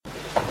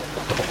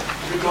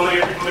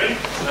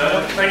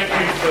thank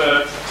you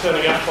for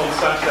turning up on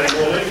Saturday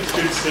morning. It's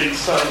good to see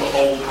some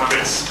old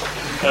habits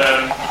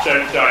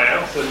don't die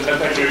out, and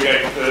thank you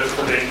again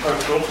for being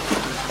punctual.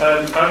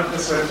 I'm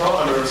Chris Lintott.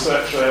 I'm a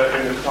researcher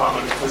in the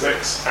Department of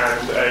Physics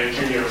and a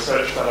junior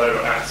research fellow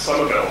at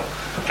Somerville.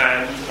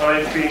 And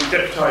I've been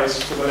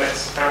deputised for the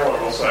next hour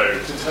or so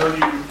to tell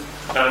you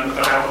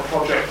about a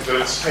project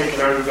that's taken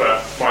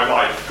over my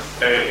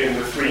life in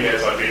the 3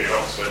 years I've been in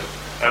Oxford.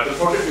 The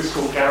project is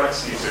called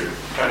Galaxy Zoo,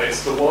 and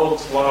it's the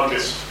world's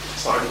largest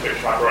scientific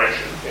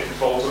collaboration. It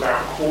involves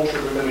about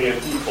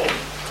 250,000 people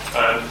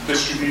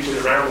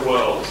distributed around the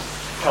world,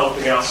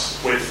 helping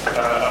us with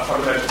a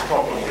fundamental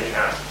problem we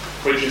had,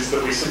 which is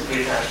that we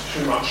simply had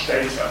too much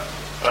data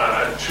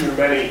and too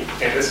many,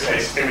 in this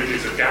case,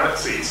 images of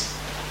galaxies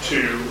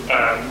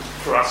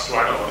for us to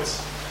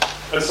analyse.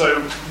 And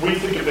so we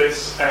think of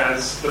this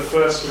as the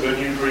first of a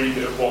new breed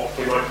of what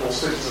we might call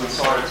citizen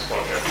science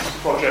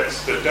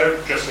projects that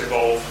don't just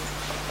involve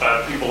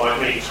people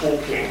like me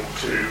talking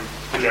to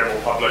the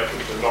general public and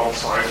to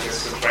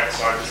non-scientists and tech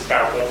scientists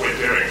about what we're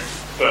doing,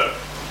 but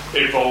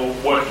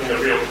involve working in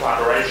a real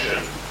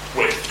collaboration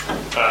with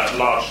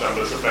large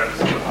numbers of members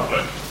of the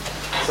public.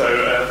 So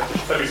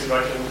let me see if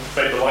I can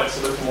make the lights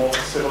a little more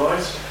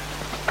civilised.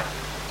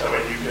 That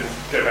way you can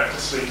go back to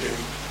sleep in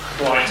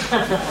quiet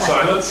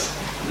silence.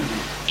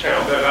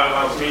 That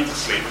allows me to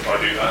sleep if I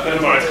do that.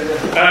 Never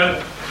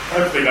mind.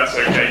 Hopefully that's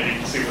okay, you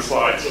can see the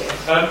slides.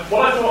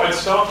 What I thought I'd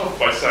start off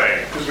by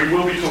saying, because we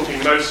will be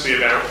talking mostly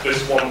about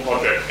this one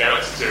project,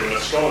 Galaxy Zoo and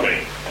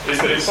astronomy, is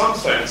that in some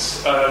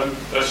sense,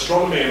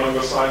 astronomy among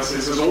the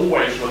sciences has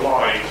always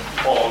relied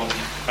on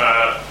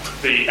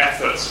the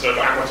efforts of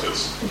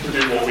amateurs to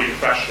do what we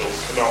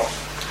professionals cannot.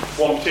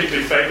 One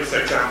particularly famous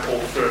example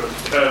from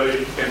early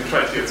in the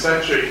 20th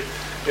century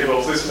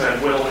involves this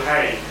man, Will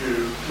Hay,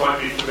 who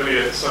might be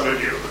familiar to some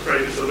of you. I'm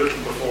afraid it's a little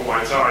before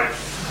my time.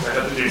 I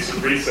had to do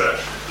some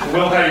research.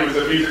 Will Hay was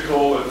a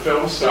musical and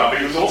film star, but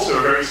he was also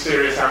a very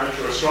serious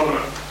amateur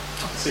astronomer,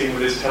 seen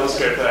with his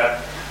telescope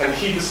there, and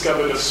he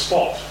discovered a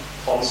spot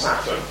on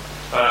Saturn,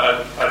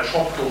 a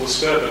tropical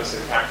disturbance,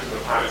 in fact, in the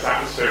planet's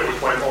atmosphere, which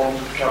went on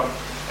to become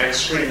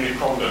extremely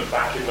prominent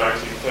back in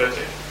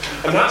 1930.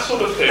 And that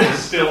sort of thing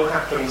still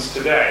happens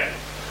today.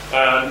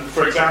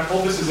 For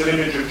example, this is an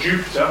image of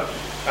Jupiter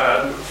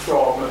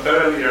from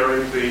earlier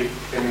in the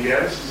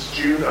year. This is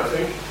June, I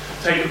think,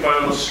 taken by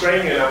an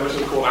Australian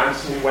amateur called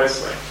Anthony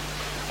Wesley.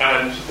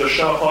 And the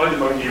sharp-eyed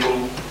among you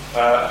will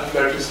have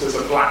noticed there's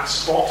a black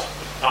spot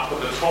up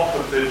at the top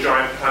of the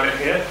giant planet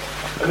here.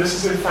 And this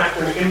is in fact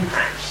an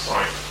impact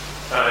site.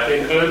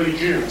 In early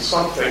June,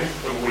 something,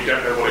 and we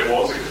don't know what it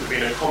was, it could have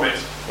been a comet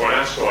or an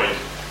asteroid,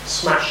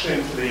 smashed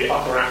into the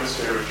upper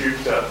atmosphere of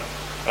Jupiter,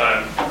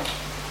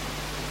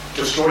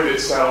 destroyed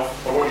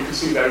itself, and what you can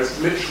see there is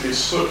literally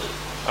soot,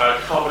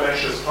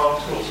 carbonaceous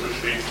particles which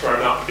have been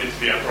thrown up into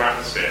the upper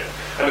atmosphere.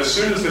 And as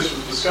soon as this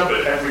was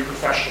discovered, every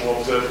professional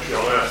observatory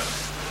on Earth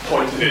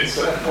pointed its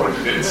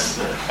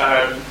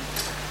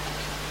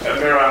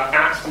mirror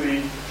at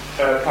the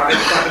planet.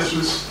 In fact, this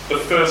was the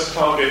first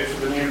target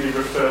for the newly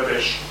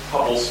refurbished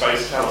Hubble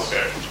Space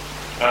Telescope.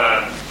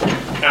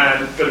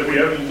 But we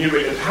only knew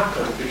it had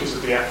happened because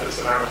of the efforts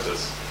of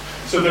amateurs.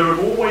 So there have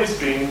always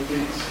been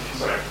these...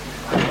 Sorry,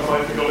 have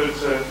I forgotten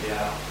to...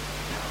 Yeah.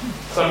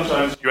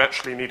 Sometimes you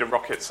actually need a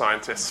rocket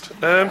scientist.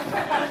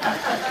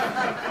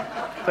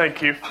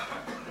 Thank you.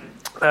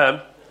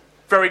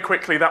 Very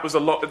quickly, that was a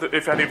lot.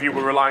 If any of you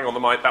were relying on the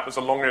mic, that was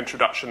a long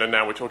introduction, and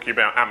now we're talking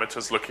about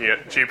amateurs looking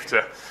at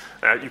Jupiter.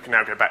 You can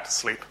now go back to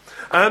sleep.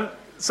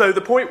 So the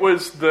point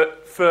was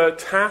that for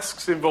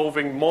tasks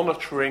involving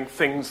monitoring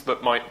things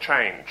that might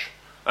change,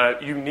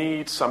 you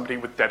need somebody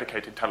with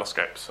dedicated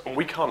telescopes. And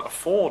we can't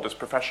afford, as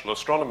professional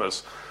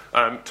astronomers,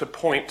 to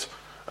point,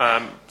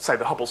 say,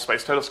 the Hubble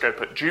Space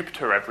Telescope at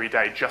Jupiter every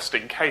day just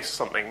in case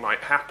something might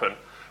happen.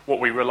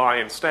 What we rely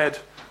instead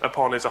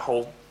upon is a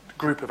whole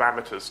group of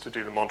amateurs to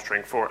do the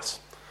monitoring for us.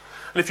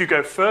 And if you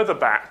go further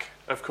back,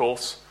 of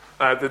course,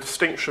 the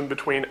distinction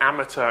between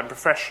amateur and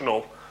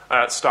professional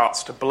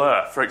starts to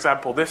blur. For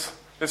example, this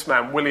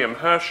man, William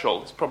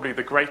Herschel, is probably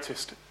the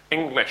greatest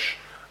English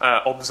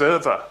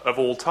observer of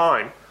all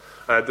time,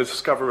 the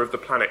discoverer of the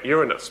planet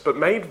Uranus, but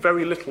made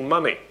very little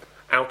money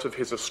out of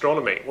his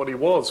astronomy. What he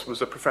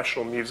was a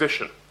professional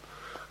musician.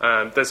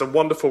 There's a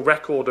wonderful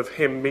record of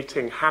him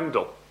meeting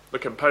Handel, the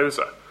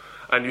composer,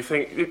 and you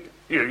think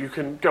you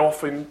can go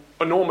off in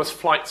enormous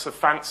flights of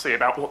fancy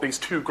about what these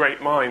two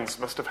great minds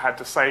must have had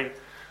to say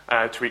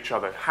to each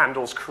other.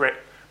 Handel's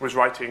was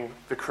writing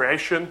the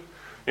creation.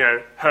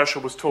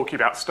 Herschel was talking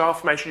about star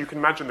formation. You can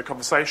imagine the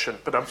conversation.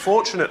 But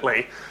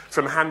unfortunately,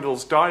 from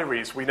Handel's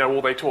diaries, we know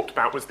all they talked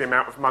about was the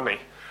amount of money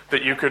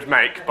that you could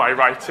make by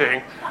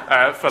writing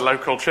for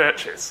local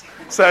churches.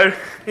 So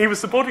he was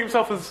supporting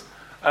himself as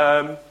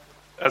an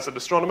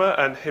astronomer,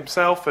 and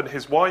himself and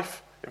his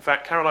wife, in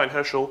fact, Caroline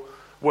Herschel,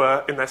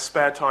 were in their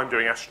spare time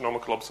doing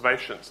astronomical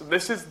observations. And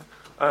this is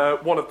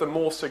one of the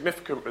more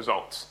significant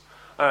results.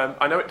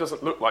 I know it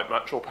doesn't look like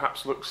much, or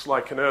perhaps looks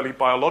like an early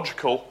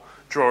biological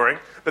drawing,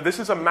 but this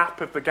is a map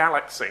of the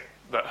galaxy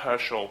that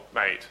Herschel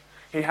made.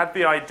 he had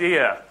the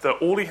idea that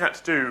all he had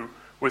to do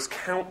was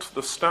count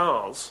the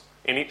stars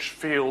in each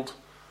field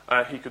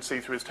he could see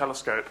through his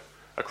telescope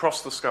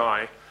across the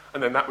sky,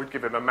 and then that would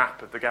give him a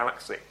map of the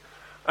galaxy.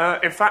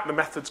 In fact, the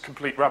method's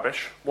complete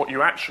rubbish. What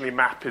you actually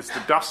map is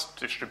the dust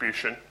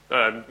distribution.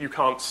 You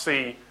can't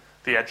see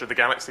the edge of the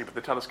galaxy with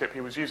the telescope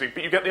he was using,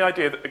 but you get the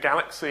idea that the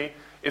galaxy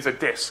is a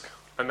disk,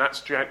 and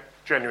that's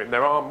genuine.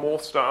 There are more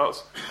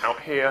stars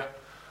out here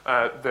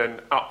than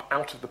up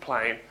out of the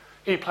plane.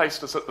 He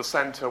placed us at the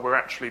centre. We're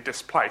actually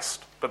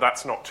displaced, but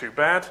that's not too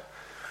bad.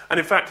 And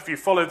in fact, if you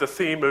follow the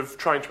theme of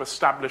trying to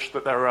establish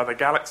that there are other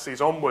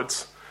galaxies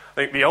onwards, I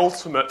think the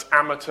ultimate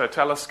amateur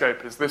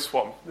telescope is this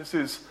one. This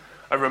is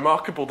a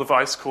remarkable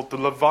device called the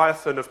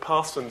Leviathan of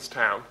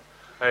Parsonstown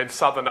in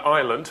Southern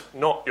Ireland,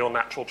 not your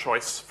natural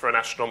choice for an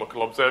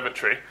astronomical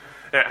observatory.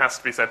 It has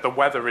to be said, the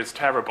weather is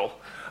terrible.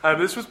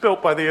 This was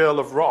built by the Earl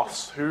of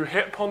Ross, who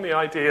hit upon the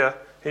idea,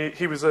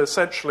 he was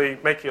essentially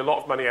making a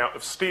lot of money out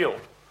of steel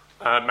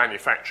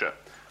manufacture,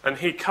 and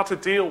he cut a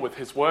deal with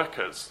his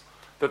workers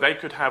that they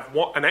could have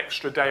an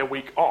extra day a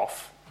week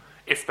off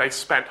if they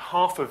spent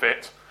half of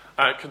it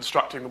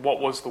constructing what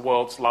was the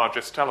world's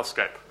largest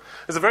telescope.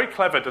 It's a very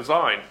clever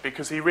design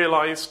because he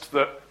realised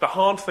that the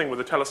hard thing with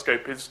a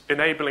telescope is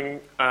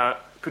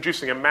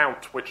producing a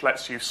mount which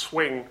lets you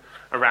swing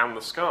around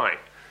the sky.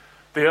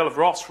 The Earl of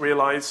Ross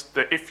realised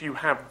that if you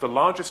have the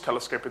largest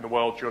telescope in the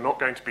world, you're not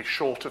going to be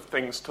short of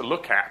things to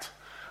look at.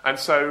 And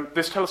so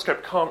this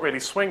telescope can't really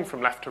swing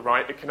from left to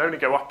right. It can only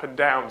go up and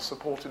down,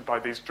 supported by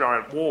these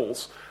giant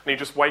walls. And he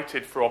just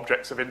waited for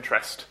objects of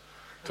interest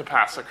to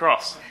pass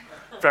across.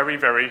 Very,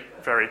 very,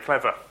 very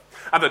clever.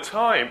 At the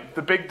time,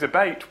 the big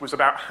debate was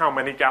about how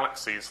many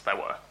galaxies there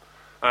were.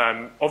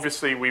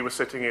 Obviously, we were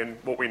sitting in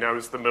what we know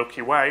as the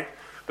Milky Way.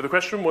 But the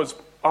question was,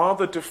 are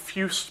the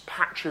diffuse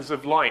patches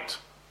of light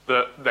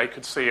that they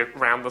could see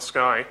around the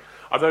sky,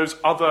 are those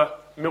other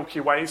Milky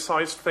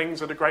Way-sized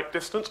things at a great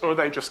distance, or are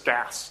they just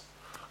gas?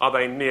 Are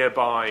they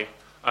nearby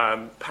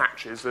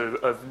patches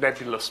of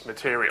nebulous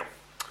material?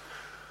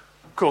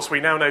 Of course, we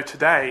now know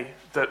today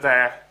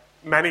that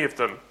many of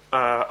them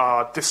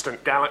are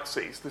distant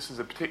galaxies. This is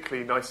a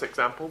particularly nice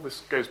example.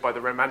 This goes by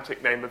the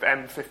romantic name of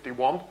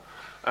M51.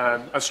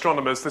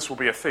 Astronomers, this will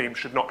be a theme,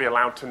 should not be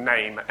allowed to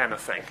name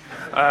anything.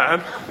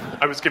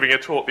 I was giving a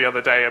talk the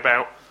other day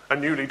about a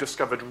newly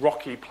discovered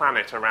rocky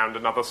planet around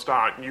another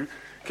star. And you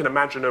can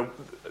imagine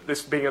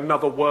this being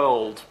another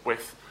world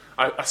with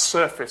a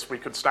surface we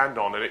could stand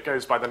on, and it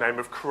goes by the name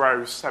of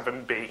Crow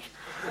 7b.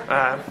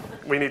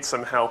 We need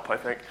some help, I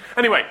think.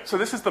 Anyway, so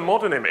this is the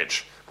modern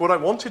image. What I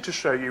wanted to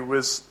show you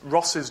was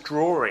Ross's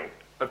drawing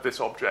of this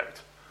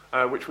object,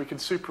 which we can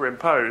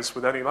superimpose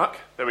with any luck.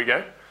 There we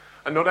go.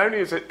 And not only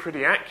is it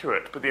pretty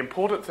accurate, but the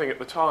important thing at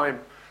the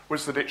time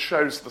was that it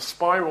shows the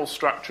spiral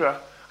structure,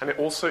 and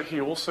he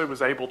also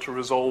was able to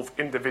resolve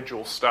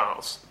individual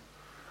stars.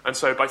 And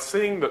so by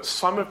seeing that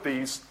some of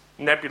these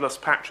nebulous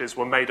patches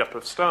were made up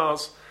of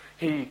stars,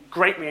 he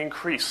greatly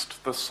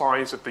increased the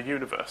size of the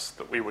universe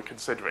that we were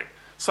considering.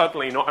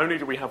 Suddenly, not only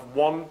do we have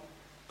one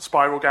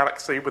spiral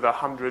galaxy with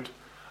 100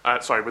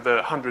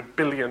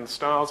 billion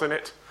stars in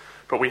it,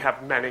 but we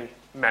have many,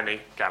 many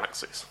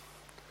galaxies.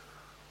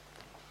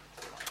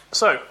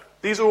 So,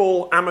 these are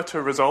all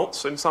amateur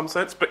results in some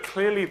sense, but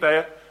clearly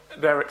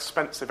they're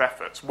expensive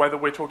efforts. Whether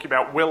we're talking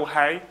about Will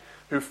Hay,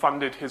 who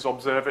funded his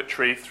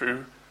observatory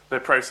through the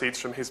proceeds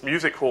from his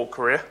music hall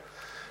career,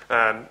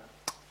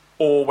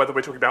 or whether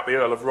we're talking about the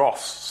Earl of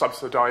Ross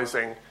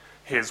subsidising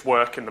his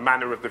work in the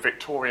manner of the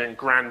Victorian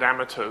grand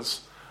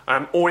amateurs,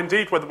 or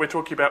indeed whether we're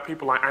talking about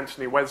people like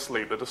Anthony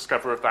Wesley, the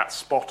discoverer of that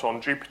spot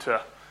on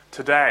Jupiter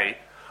today.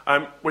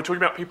 We're talking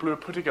about people who are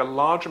putting a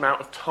large amount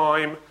of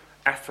time,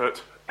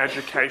 effort,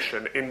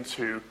 education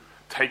into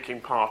taking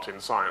part in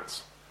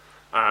science.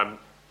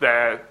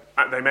 They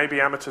may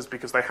be amateurs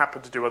because they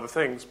happen to do other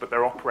things, but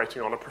they're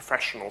operating on a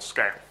professional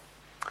scale.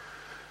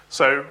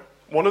 So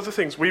one of the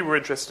things we were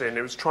interested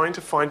in was trying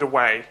to find a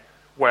way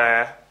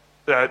where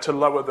to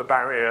lower the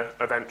barrier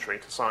of entry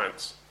to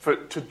science,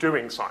 to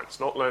doing science,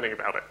 not learning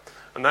about it.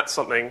 And that's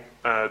something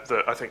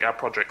that I think our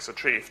project's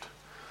achieved.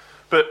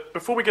 But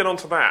before we get on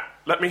to that,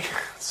 let me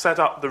set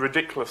up the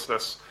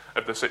ridiculousness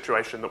of the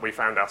situation that we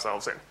found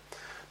ourselves in.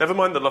 Never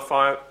mind the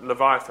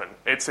Leviathan.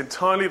 It's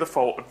entirely the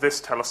fault of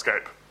this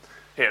telescope.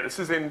 Here, this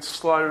is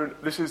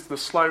the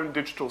Sloan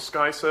Digital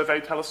Sky Survey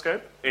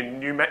telescope in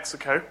New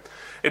Mexico.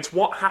 It's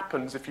what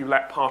happens if you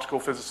let particle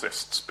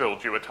physicists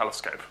build you a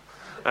telescope.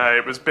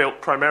 It was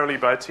built primarily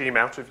by a team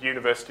out of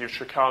University of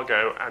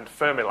Chicago and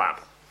Fermilab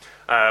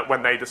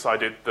when they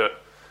decided that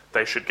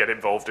they should get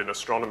involved in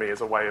astronomy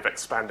as a way of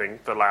expanding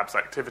the lab's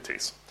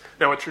activities.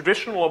 Now, a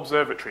traditional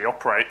observatory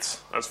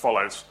operates as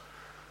follows.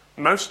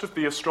 Most of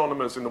the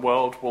astronomers in the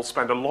world will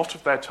spend a lot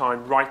of their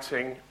time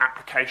writing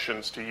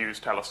applications to use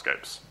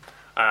telescopes.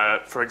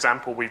 For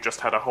example, we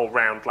just had a whole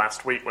round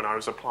last week when I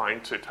was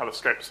applying to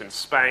telescopes in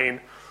Spain,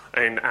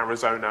 in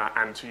Arizona,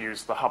 and to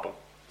use the Hubble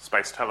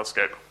Space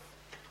Telescope.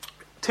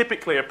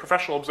 Typically, a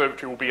professional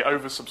observatory will be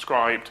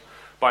oversubscribed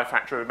by a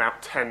factor of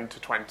about 10 to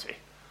 20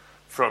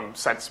 from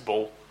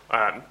sensible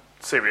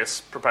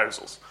serious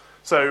proposals.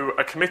 So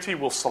a committee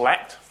will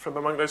select from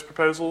among those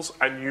proposals,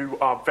 and you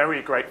are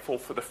very grateful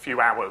for the few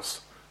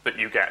hours that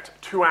you get.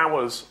 2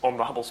 hours on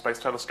the Hubble Space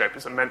Telescope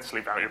is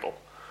immensely valuable.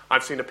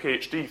 I've seen a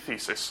PhD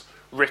thesis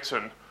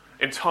written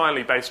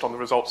entirely based on the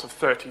results of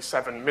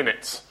 37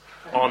 minutes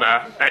on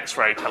an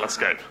X-ray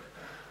telescope.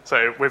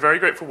 So we're very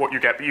grateful for what you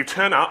get, but you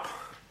turn up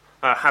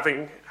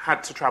having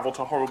had to travel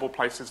to horrible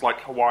places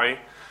like Hawaii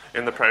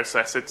in the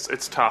process.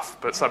 It's tough,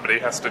 but somebody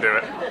has to do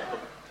it.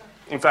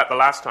 In fact, the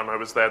last time I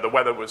was there, the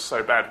weather was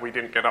so bad we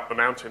didn't get up the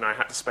mountain. I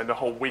had to spend a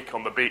whole week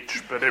on the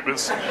beach, but it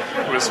was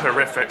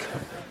horrific.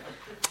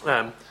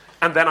 And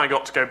then I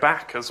got to go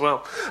back as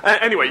well.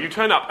 Anyway, you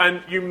turn up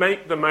and you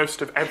make the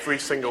most of every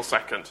single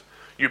second.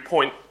 You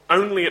point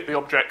only at the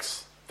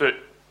objects that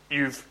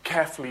you've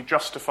carefully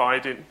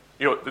justified in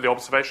the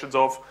observations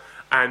of,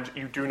 and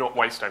you do not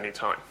waste any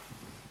time.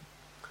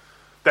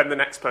 Then the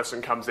next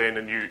person comes in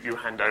and you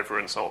hand over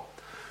and so on.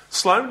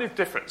 Sloan is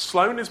different.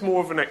 Sloan is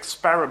more of an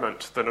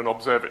experiment than an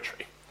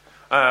observatory.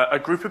 A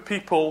group of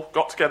people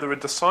got together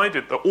and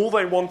decided that all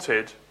they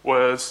wanted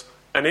was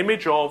an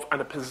image of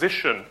and a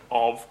position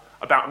of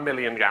about 1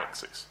 million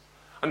galaxies.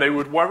 And they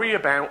would worry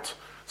about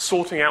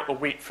sorting out the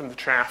wheat from the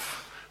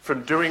chaff,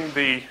 from doing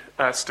the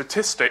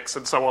statistics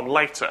and so on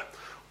later.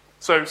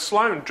 So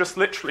Sloan just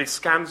literally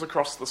scans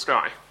across the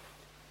sky,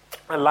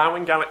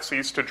 allowing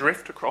galaxies to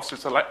drift across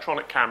its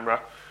electronic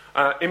camera,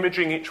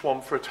 imaging each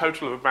one for a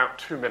total of about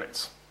 2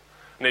 minutes.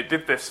 And it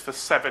did this for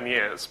 7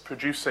 years,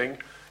 producing,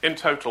 in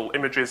total,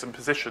 images and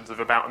positions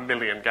of about 1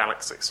 million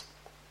galaxies.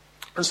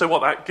 And so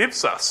what that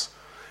gives us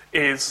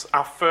is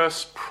our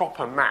first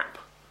proper map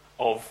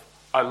of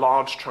a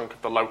large chunk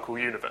of the local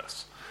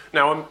universe.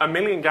 Now, 1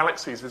 million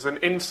galaxies is an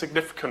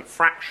insignificant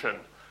fraction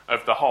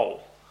of the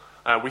whole.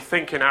 We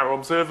think in our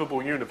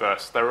observable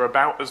universe there are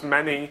about as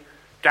many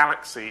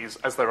galaxies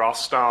as there are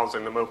stars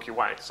in the Milky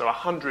Way, so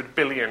 100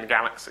 billion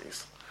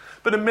galaxies.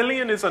 But 1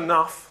 million is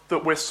enough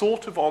that we're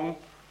sort of on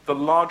the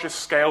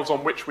largest scales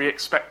on which we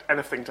expect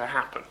anything to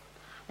happen.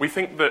 We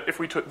think that if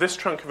we took this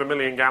chunk of 1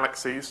 million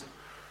galaxies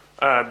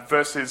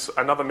versus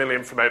another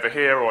million from over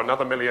here, or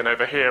another million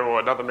over here, or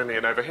another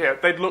million over here,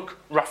 they'd look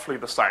roughly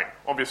the same.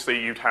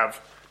 Obviously, you'd have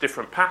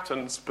different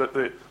patterns, but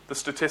the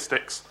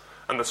statistics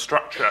and the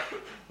structure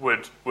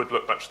would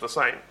look much the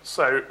same.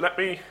 So let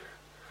me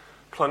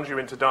plunge you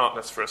into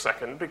darkness for a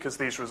second, because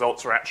these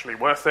results are actually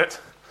worth it.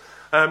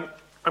 I'm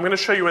going to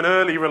show you an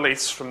early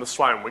release from the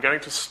Sloan. We're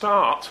going to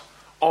start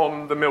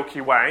on the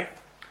Milky Way,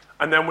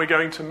 and then we're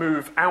going to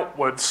move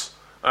outwards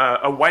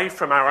away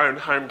from our own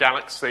home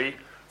galaxy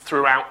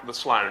throughout the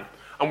Sloan.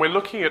 And we're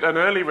looking at an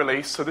early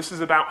release, so this is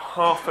about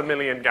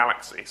 500,000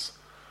 galaxies.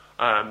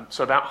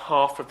 So about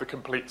half of the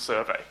complete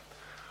survey.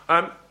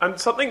 And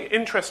something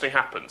interesting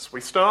happens. We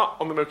start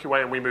on the Milky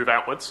Way and we move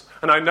outwards.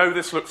 And I know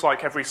this looks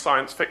like every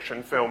science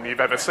fiction film you've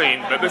ever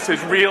seen, but this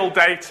is real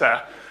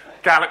data,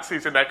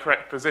 galaxies in their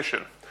correct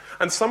position.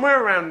 And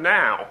somewhere around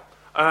now,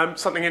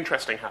 something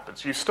interesting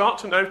happens. You start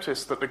to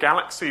notice that the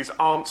galaxies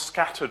aren't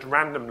scattered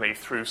randomly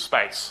through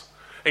space.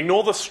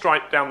 Ignore the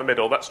stripe down the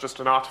middle. That's just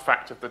an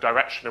artifact of the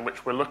direction in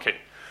which we're looking.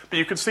 But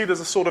you can see there's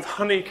a sort of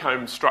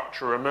honeycomb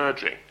structure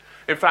emerging.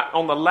 In fact,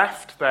 on the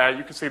left there,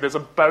 you can see there's a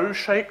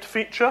bow-shaped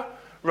feature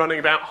running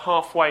about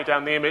halfway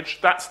down the image.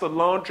 That's the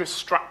largest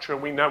structure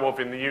we know of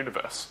in the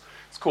universe.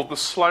 It's called the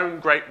Sloan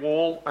Great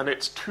Wall, and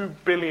it's 2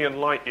 billion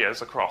light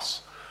years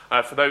across.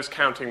 For those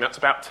counting, that's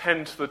about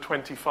 10 to the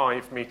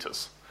 25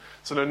 meters.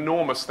 It's an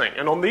enormous thing.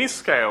 And on these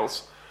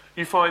scales,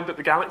 you find that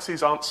the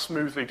galaxies aren't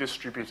smoothly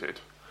distributed.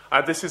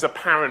 This is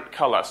apparent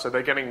color, so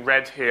they're getting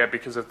red here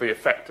because of the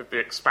effect of the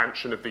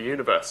expansion of the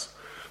universe.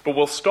 But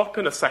we'll stop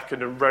in a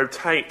second and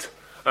rotate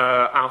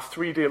our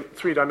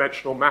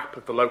three-dimensional map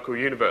of the local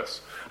universe.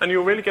 And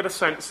you'll really get a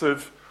sense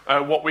of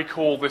what we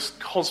call this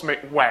cosmic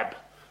web,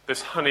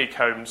 this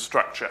honeycomb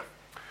structure.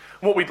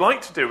 And what we'd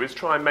like to do is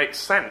try and make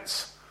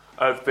sense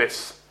of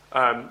this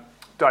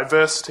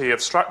diversity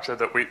of structure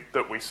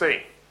that we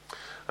see.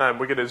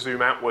 We're going to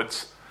zoom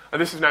outwards.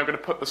 And this is now going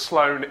to put the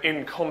Sloan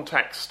in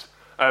context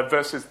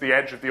versus the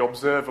edge of the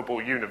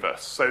observable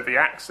universe. So the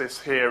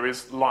axis here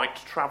is light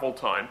travel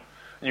time.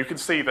 And you can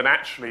see that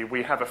actually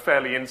we have a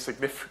fairly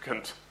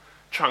insignificant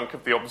chunk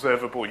of the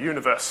observable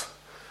universe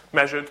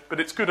measured, but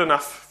it's good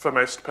enough for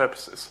most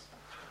purposes.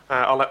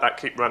 I'll let that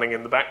keep running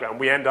in the background.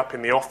 We end up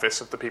in the office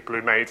of the people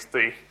who made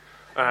the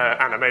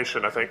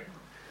animation, I think.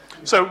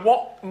 So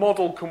what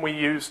model can we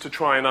use to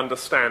try and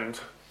understand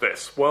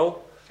this?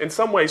 Well, in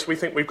some ways we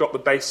think we've got the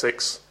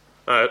basics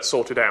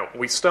sorted out.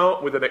 We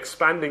start with an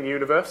expanding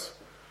universe,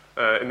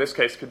 in this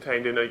case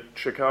contained in a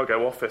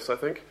Chicago office, I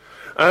think.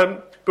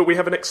 But we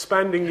have an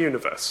expanding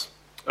universe,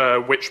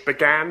 which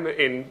began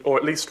in, or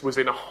at least was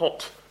in a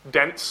hot,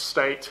 dense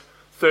state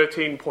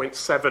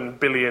 13.7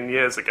 billion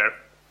years ago.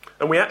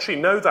 And we actually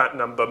know that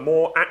number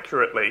more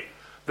accurately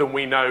than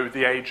we know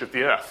the age of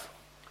the Earth.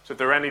 So if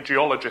there are any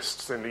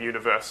geologists in the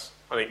universe,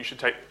 I think you should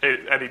take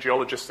any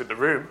geologists in the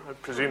room. I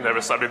presume there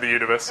are some in the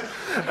universe.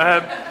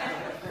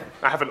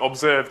 I haven't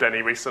observed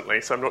any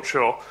recently, so I'm not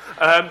sure.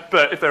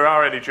 But if there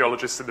are any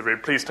geologists in the room,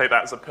 please take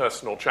that as a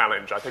personal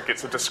challenge. I think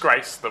it's a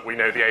disgrace that we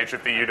know the age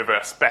of the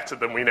universe better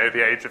than we know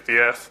the age of the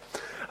Earth.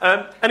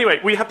 Anyway,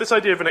 we have this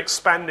idea of an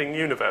expanding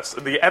universe,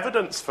 and the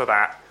evidence for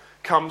that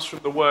comes from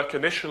the work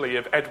initially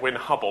of Edwin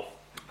Hubble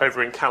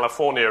over in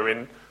California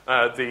in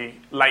the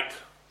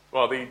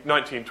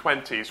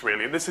 1920s,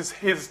 really. And this is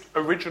his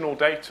original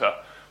data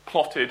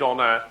plotted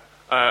on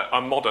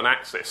a modern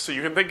axis. So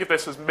you can think of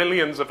this as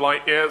millions of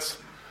light years.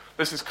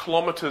 This is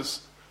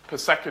kilometers per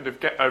second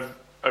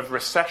of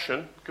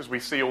recession, because we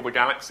see all the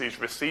galaxies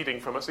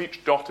receding from us.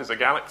 Each dot is a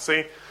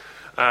galaxy.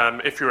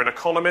 If you're an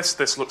economist,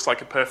 this looks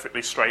like a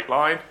perfectly straight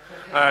line.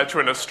 To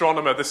an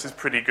astronomer, this is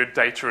pretty good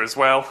data as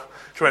well.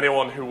 To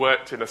anyone who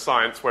worked in a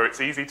science where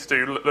it's easy to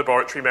do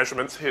laboratory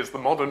measurements, here's the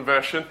modern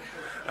version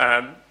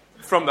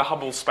from the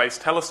Hubble Space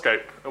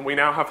Telescope. And we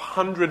now have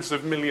hundreds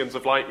of millions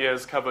of light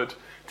years covered,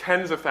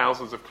 tens of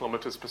thousands of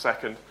kilometers per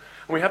second.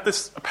 And we have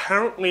this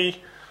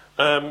apparently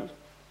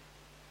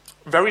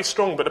very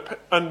strong but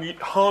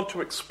hard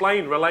to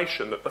explain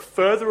relation that the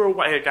further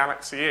away a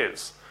galaxy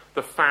is,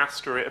 the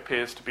faster it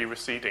appears to be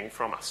receding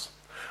from us.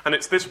 And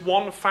it's this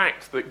one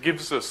fact that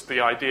gives us the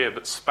idea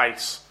that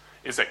space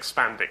is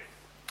expanding.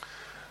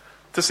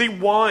 To see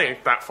why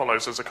that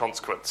follows as a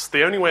consequence,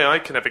 the only way I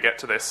can ever get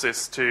to this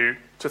is to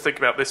think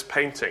about this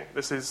painting.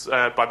 This is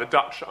by the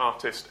Dutch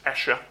artist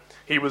Escher.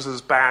 He was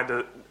as bad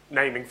at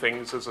naming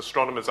things as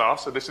astronomers are,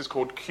 so this is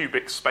called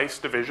cubic space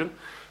division,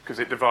 because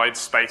it divides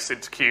space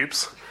into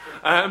cubes.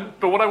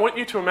 But what I want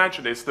you to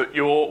imagine is that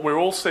we're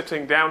all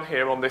sitting down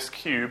here on this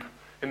cube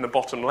in the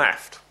bottom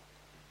left,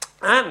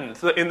 and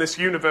that in this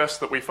universe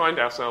that we find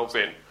ourselves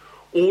in,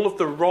 all of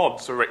the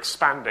rods are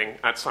expanding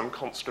at some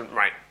constant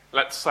rate,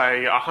 let's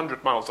say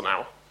 100 miles an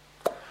hour.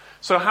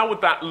 So how would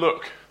that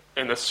look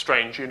in this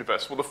strange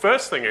universe? Well, the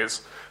first thing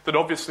is that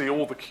obviously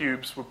all the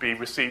cubes would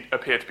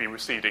appear to be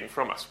receding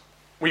from us.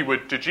 We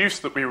would deduce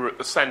that we were at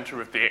the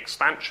center of the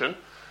expansion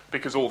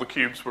because all the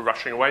cubes were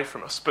rushing away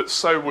from us, but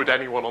so would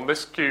anyone on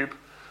this cube,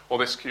 or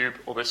this cube,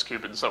 or this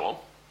cube, and so on.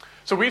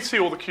 So we'd see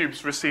all the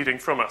cubes receding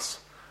from us.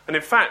 And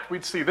in fact,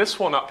 we'd see this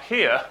one up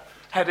here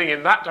heading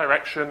in that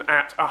direction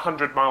at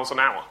 100 miles an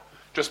hour,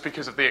 just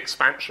because of the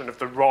expansion of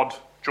the rod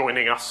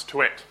joining us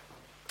to it.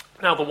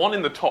 Now, the one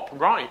in the top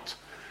right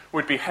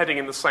would be heading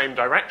in the same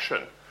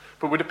direction,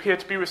 but would appear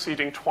to be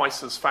receding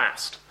twice as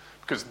fast,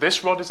 because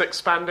this rod is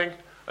expanding,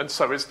 and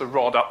so is the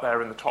rod up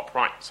there in the top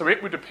right. So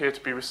it would appear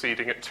to be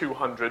receding at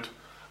 200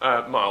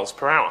 miles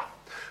per hour.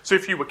 So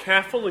if you were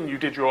careful and you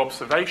did your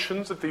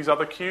observations of these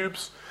other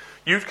cubes,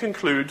 you'd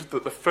conclude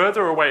that the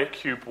further away a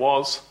cube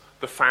was,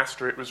 the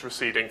faster it was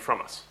receding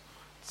from us.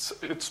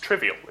 It's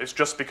trivial. It's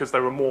just because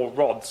there are more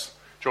rods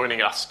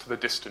joining us to the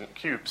distant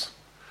cubes.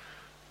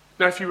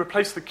 Now, if you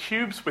replace the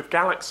cubes with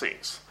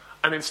galaxies,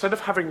 and instead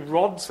of having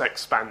rods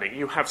expanding,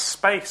 you have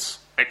space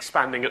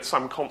expanding at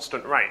some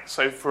constant rate.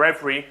 So for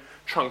every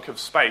chunk of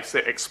space,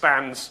 it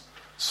expands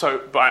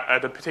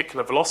at a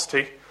particular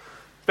velocity.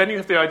 Then you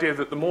have the idea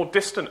that the more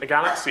distant a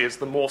galaxy is,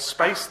 the more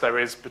space there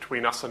is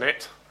between us and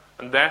it,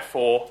 and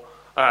therefore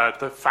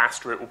the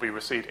faster it will be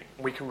receding.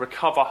 We can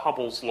recover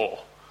Hubble's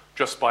law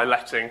just by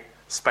letting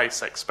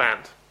space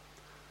expand.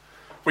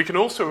 We can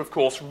also, of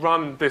course,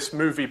 run this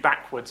movie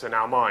backwards in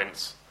our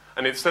minds.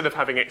 And instead of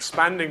having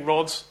expanding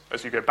rods,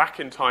 as you go back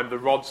in time, the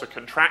rods are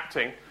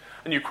contracting,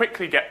 and you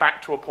quickly get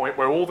back to a point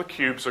where all the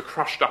cubes are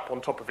crushed up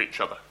on top of each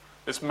other.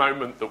 This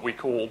moment that we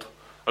call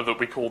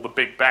the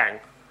Big Bang.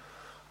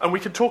 And we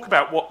can talk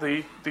about what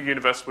the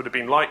universe would have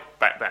been like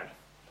back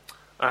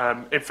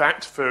then. In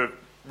fact, for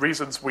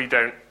reasons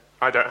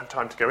I don't have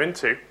time to go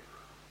into,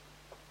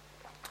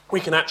 we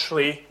can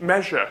actually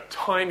measure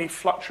tiny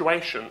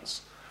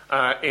fluctuations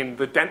in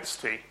the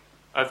density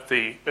of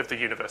the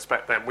universe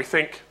back then. We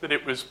think that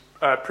it was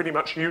pretty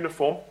much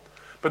uniform,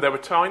 but there were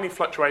tiny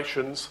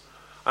fluctuations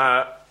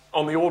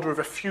on the order of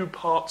a few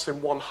parts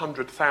in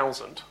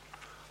 100,000.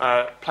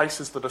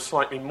 Places that are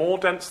slightly more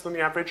dense than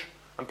the average,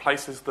 and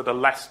places that are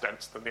less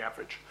dense than the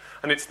average.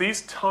 And it's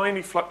these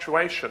tiny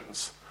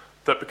fluctuations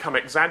that become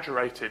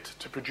exaggerated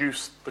to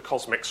produce the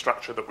cosmic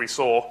structure that we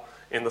saw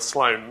in the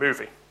Sloan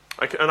movie.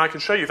 And I can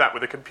show you that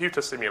with a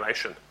computer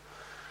simulation.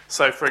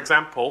 So, for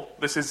example,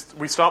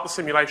 we start the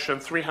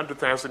simulation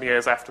 300,000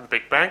 years after the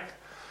Big Bang.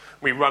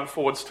 We run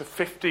forwards to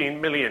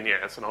 15 million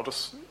years,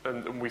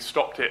 and we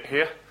stopped it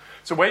here.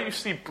 So where you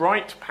see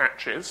bright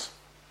patches,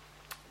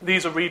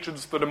 these are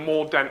regions that are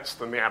more dense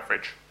than the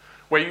average.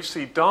 Where you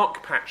see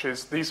dark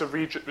patches, these are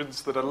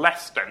regions that are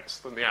less dense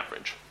than the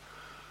average.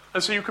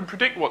 And so you can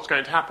predict what's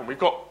going to happen. We've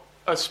got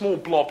a small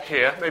blob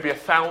here, maybe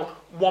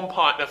 1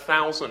 part in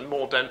 1,000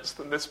 more dense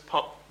than this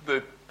part,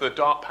 the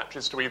dark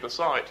patches to either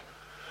side.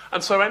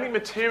 And so any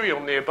material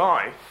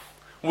nearby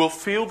will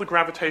feel the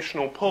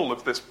gravitational pull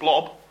of this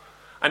blob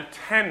and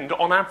tend,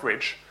 on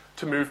average,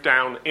 to move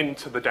down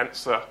into the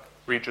denser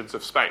regions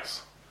of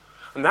space.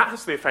 And that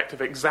has the effect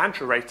of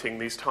exaggerating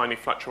these tiny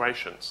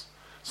fluctuations.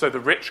 So the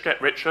rich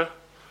get richer,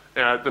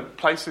 the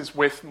places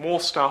with more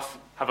stuff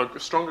have a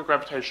stronger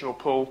gravitational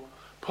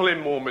pull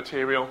in more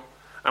material,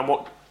 and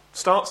what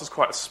starts as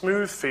quite a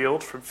smooth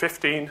field from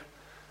 15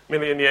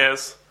 million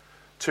years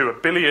to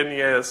 1 billion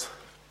years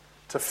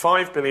to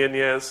 5 billion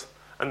years,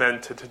 and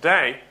then to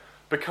today,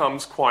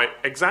 becomes quite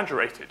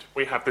exaggerated.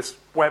 We have this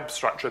web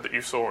structure that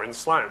you saw in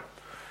Sloan.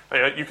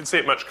 You can see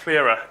it much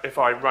clearer if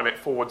I run it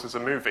forwards as a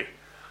movie.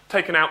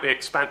 Taken out the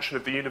expansion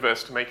of the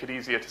universe to make it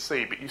easier to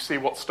see, but you see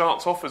what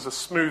starts off as a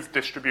smooth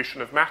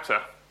distribution of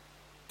matter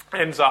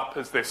ends up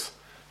as this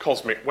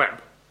cosmic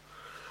web.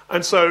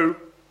 And so,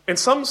 in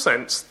some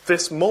sense,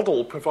 this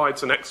model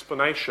provides an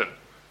explanation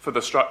for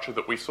the structure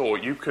that we saw.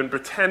 You can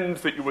pretend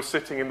that you were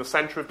sitting in the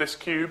center of this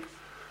cube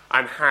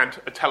and had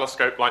a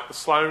telescope like the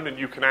Sloan, and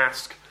you can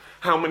ask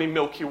how many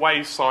Milky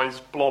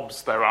Way-sized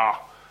blobs there are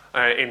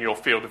in your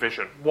field of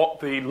vision, what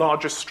the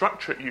largest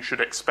structure you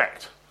should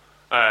expect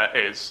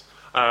is,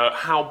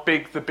 how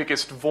big the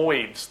biggest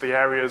voids, the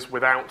areas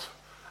without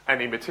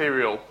any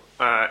material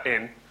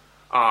in,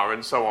 are,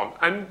 and so on.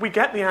 And we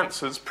get the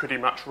answers pretty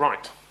much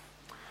right.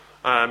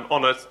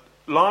 On a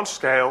large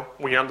scale,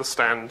 we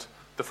understand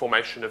the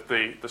formation of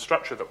the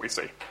structure that we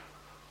see.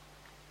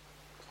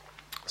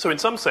 So in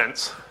some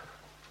sense,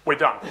 we're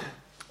done.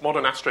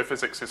 Modern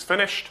astrophysics is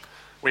finished.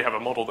 We have a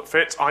model that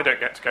fits. I don't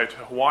get to go to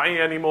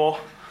Hawaii anymore.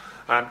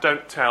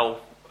 Don't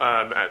tell,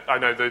 I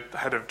know the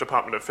head of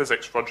Department of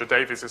Physics, Roger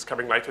Davies, is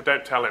coming later.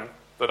 Don't tell him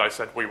that I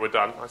said we were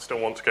done. I still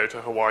want to go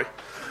to Hawaii.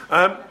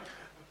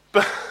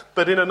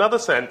 But in another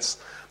sense,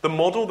 the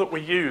model that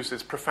we use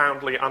is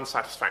profoundly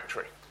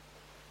unsatisfactory.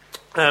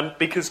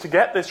 Because to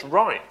get this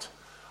right,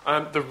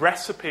 the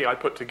recipe I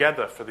put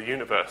together for the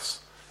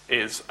universe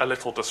is a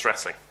little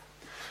distressing.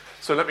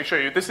 So let me show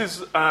you. This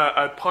is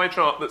a pie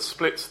chart that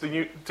splits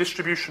the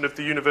distribution of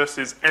the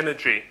universe's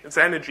energy, its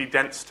energy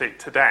density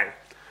today.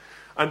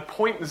 And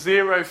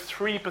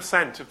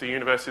 0.03% of the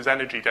universe's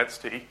energy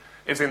density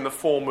is in the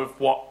form of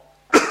what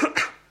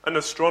an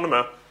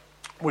astronomer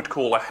would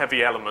call a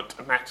heavy element,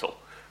 a metal,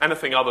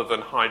 anything other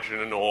than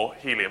hydrogen or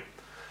helium.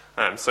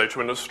 So to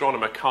an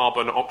astronomer,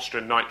 carbon,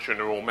 oxygen,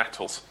 nitrogen are all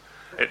metals.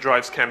 It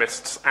drives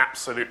chemists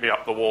absolutely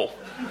up the wall.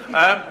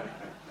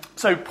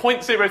 So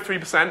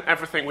 0.03%,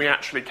 everything we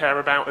actually care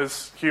about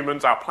as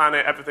humans, our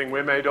planet, everything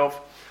we're made of.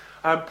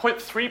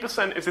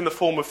 0.3% is in the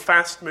form of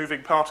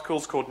fast-moving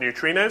particles called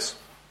neutrinos.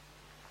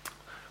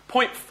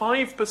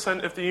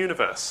 0.5% of the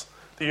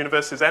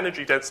universe's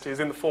energy density, is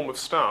in the form of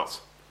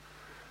stars.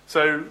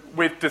 So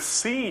we're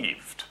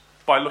deceived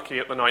by looking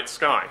at the night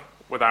sky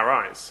with our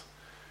eyes.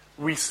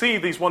 We see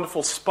these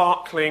wonderful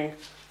sparkling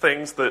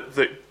things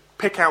that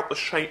pick out the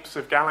shapes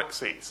of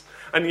galaxies,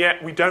 and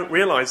yet we don't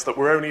realize that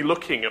we're only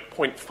looking at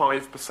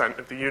 0.5%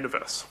 of the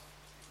universe.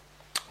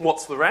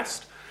 What's the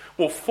rest?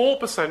 Well,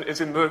 4%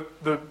 is in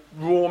the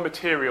raw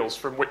materials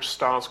from which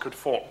stars could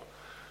form.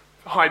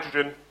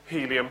 Hydrogen,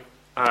 helium,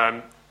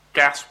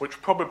 gas,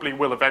 which probably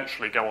will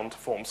eventually go on to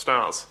form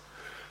stars.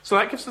 So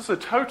that gives us a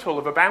total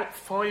of about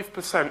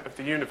 5% of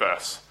the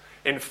universe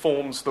in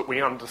forms that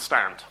we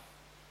understand.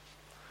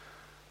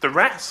 The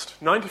rest,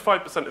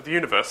 95% of the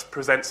universe,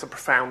 presents a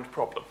profound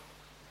problem.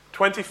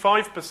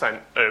 25%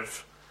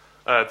 of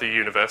the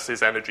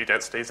universe's energy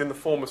density is in the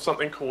form of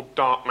something called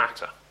dark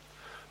matter.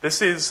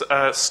 This is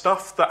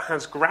stuff that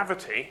has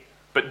gravity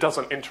but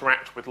doesn't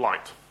interact with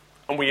light,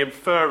 and we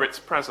infer its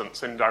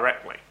presence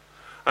indirectly.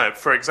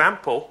 For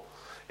example,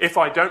 if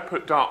I don't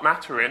put dark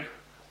matter in,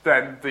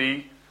 then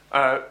the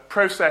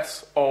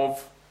process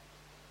of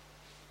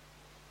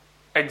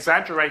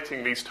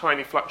exaggerating these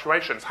tiny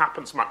fluctuations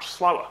happens much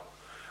slower,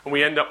 and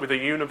we end up with a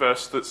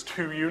universe that's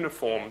too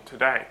uniform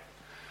today.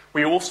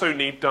 We also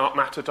need dark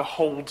matter to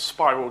hold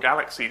spiral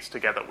galaxies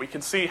together. We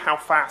can see how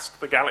fast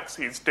the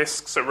galaxy's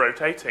disks are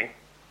rotating,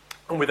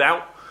 and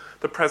without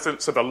the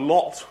presence of a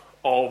lot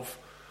of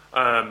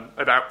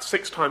about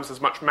 6 times as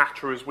much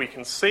matter as we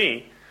can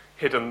see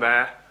hidden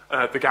there,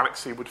 the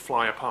galaxy would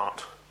fly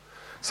apart.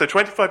 So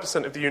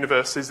 25% of the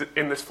universe is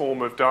in this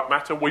form of dark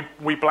matter.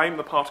 We blame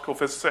the particle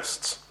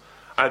physicists.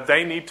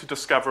 They need to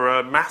discover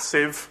a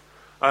massive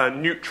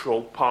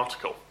neutral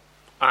particle.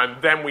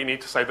 And then we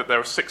need to say that there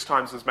are 6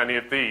 times as many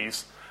of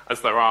these as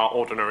there are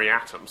ordinary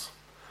atoms.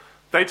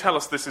 They tell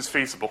us this is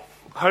feasible.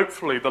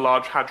 Hopefully the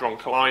Large Hadron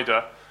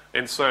Collider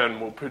in CERN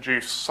will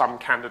produce some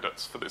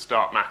candidates for this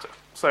dark matter.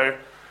 So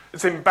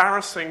it's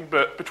embarrassing,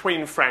 but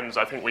between friends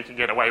I think we can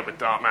get away with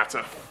dark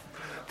matter.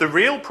 The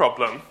real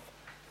problem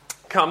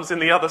comes in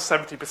the other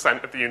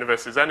 70% of the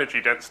universe's energy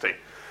density,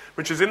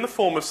 which is in the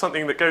form of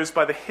something that goes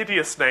by the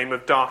hideous name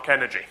of dark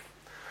energy.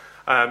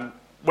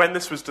 When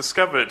this was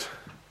discovered,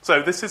 so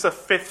this is a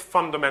 5th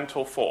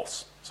fundamental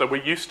force. So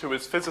we're used to,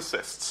 as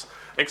physicists,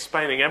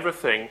 explaining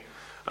everything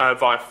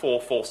via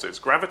 4 forces: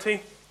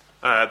 gravity,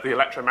 the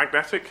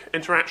electromagnetic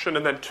interaction,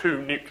 and then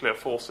 2 nuclear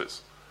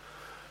forces.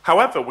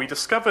 However, we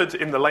discovered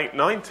in the late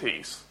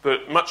 90s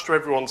that, much to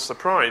everyone's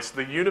surprise,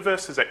 the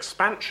universe's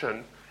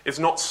expansion is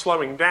not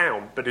slowing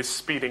down, but is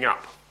speeding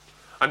up.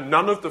 And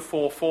none of the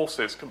 4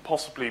 forces can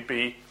possibly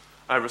be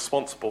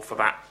responsible for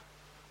that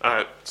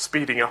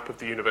speeding up of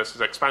the universe's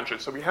expansion.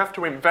 So we have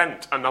to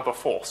invent another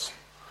force.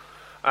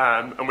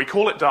 And we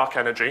call it dark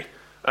energy.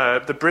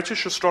 The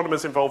British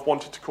astronomers involved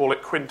wanted to call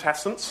it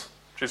quintessence,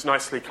 which is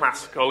nicely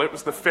classical. It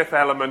was the fifth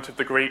element of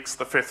the Greeks,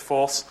 the fifth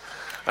force.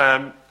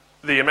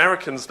 The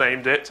Americans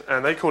named it,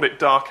 and they called it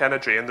dark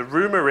energy. And the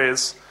rumor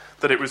is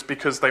that it was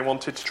because they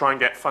wanted to try and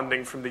get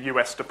funding from the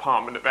US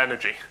Department of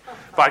Energy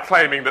by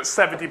claiming that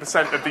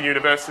 70% of the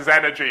universe's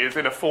energy is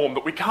in a form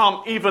that we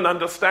can't even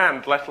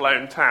understand, let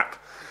alone tap.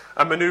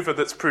 A maneuver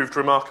that's proved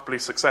remarkably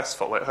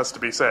successful, it has to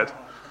be said.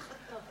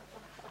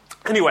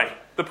 Anyway,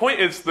 the point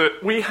is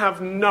that we have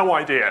no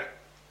idea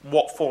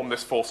what form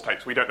this force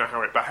takes. We don't know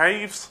how it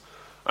behaves.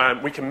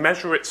 We can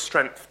measure its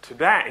strength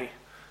today,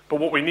 but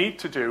what we need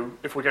to do,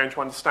 if we're going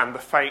to understand the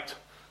fate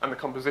and the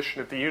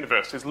composition of the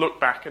universe, is look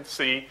back and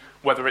see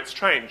whether it's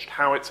changed,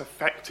 how it's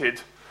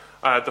affected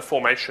the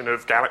formation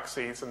of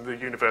galaxies and the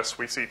universe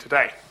we see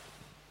today.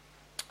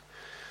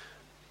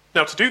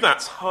 Now, to do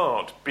that's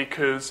hard,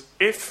 because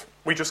if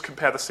we just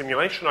compare the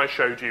simulation I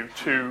showed you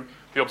to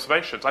the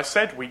observations, I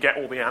said we get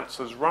all the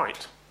answers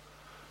right.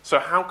 So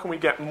how can we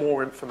get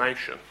more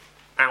information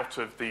out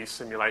of these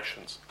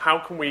simulations? How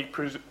can we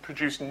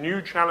produce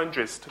new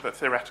challenges to the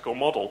theoretical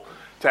model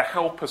to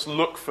help us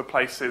look for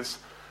places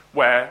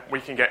where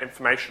we can get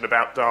information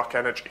about dark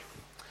energy?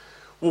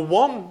 Well,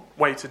 one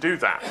way to do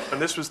that,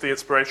 and this was the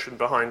inspiration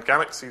behind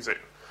Galaxy Zoo,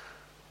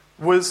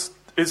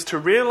 is to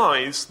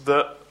realize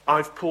that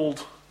I've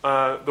pulled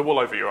the wool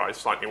over your eyes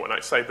slightly when I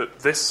say that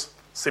this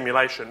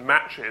simulation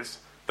matches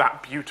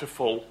that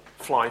beautiful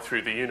fly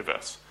through the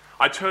universe.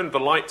 I turned the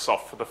lights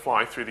off for the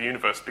fly through the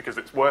universe because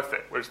it's worth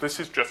it, whereas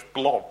this is just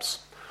blobs.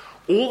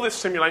 All this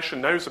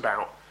simulation knows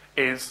about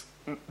is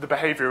the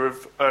behavior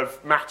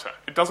of matter.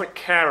 It doesn't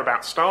care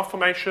about star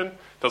formation,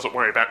 doesn't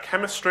worry about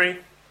chemistry,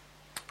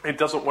 it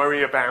doesn't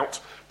worry about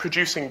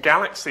producing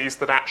galaxies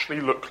that actually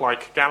look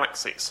like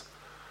galaxies.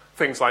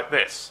 Things like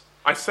this.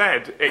 I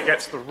said it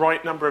gets the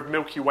right number of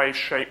Milky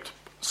Way-shaped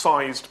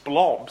sized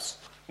blobs,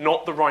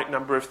 not the right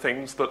number of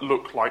things that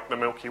look like the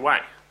Milky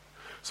Way.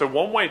 So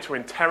one way to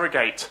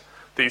interrogate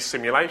these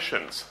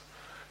simulations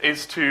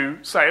is to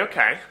say,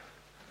 okay,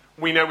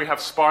 we know we have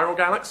spiral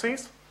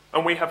galaxies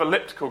and we have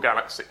elliptical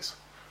galaxies.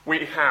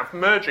 We have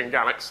merging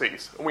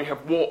galaxies and we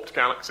have warped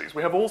galaxies.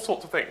 We have all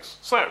sorts of things.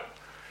 So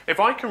if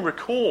I can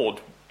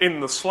record in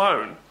the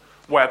Sloan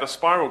where the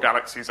spiral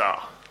galaxies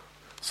are,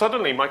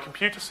 suddenly my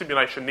computer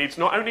simulation needs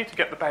not only to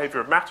get the behavior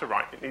of matter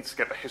right, it needs to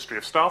get the history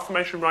of star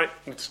formation right,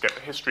 it needs to get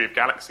the history of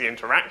galaxy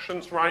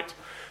interactions right.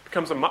 It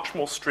becomes a much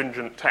more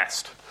stringent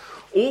test.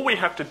 All we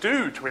have to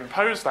do to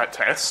impose that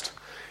test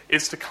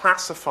is to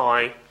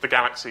classify the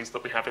galaxies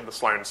that we have in the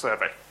Sloan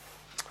survey.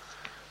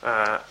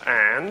 There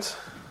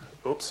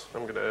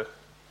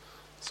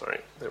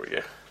we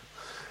go.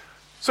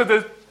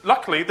 So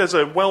luckily, there's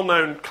a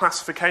well-known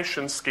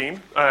classification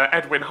scheme,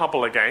 Edwin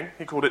Hubble again.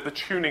 He called it the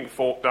tuning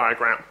fork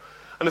diagram.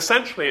 And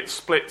essentially, it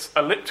splits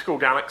elliptical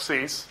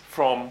galaxies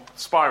from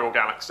spiral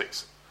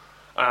galaxies.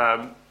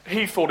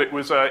 He thought it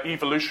was an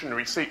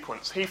evolutionary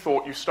sequence. He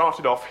thought you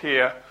started off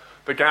here,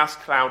 the gas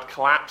cloud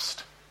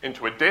collapsed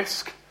into a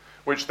disk,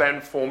 which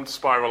then formed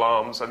spiral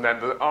arms, and then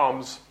the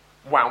arms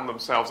wound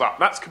themselves up.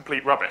 That's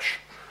complete rubbish.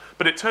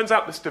 But it turns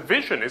out this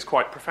division is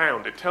quite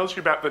profound. It tells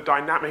you about the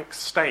dynamic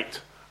state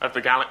of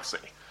the galaxy.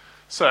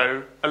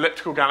 So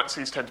elliptical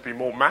galaxies tend to be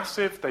more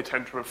massive. They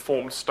tend to have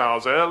formed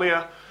stars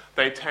earlier.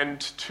 They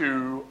tend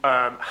to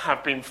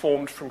have been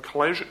formed from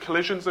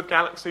collisions of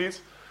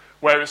galaxies,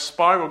 whereas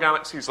spiral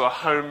galaxies are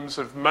homes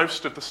of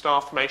most of the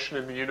star formation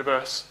in the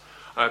universe.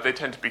 They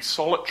tend to be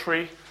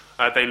solitary.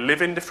 They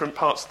live in different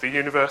parts of the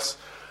universe.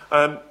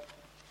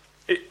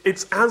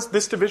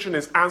 This division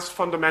is as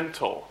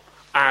fundamental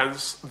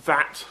as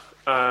that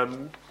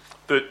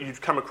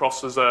you'd come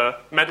across as a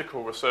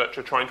medical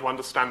researcher trying to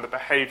understand the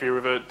behavior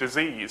of a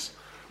disease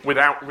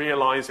without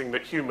realizing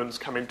that humans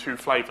come in two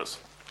flavors,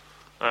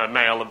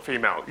 male and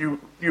female.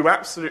 You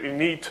absolutely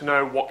need to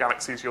know what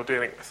galaxies you're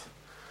dealing with.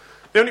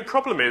 The only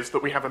problem is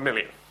that we have 1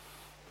 million.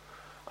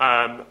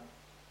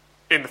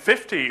 In the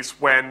 50s,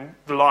 when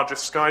the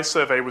largest sky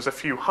survey was a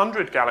few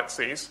hundred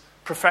galaxies,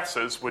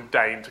 professors would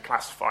deign to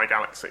classify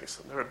galaxies.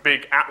 And there are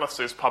big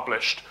atlases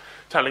published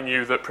telling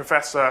you that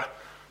Professor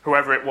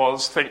whoever it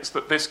was thinks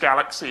that this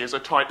galaxy is a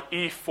type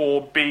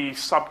E4b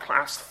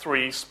subclass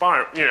 3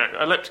 spiral,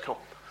 elliptical.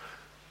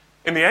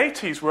 In the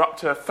 80s, we're up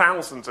to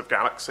thousands of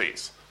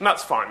galaxies. And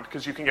that's fine,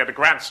 because you can get a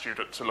grad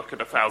student to look at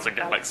 1,000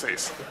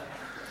 galaxies.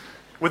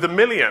 With 1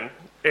 million,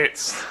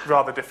 it's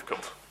rather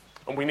difficult.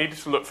 And we needed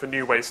to look for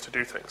new ways to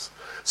do things.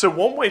 So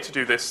one way to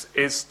do this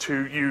is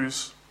to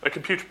use a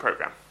computer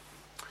program.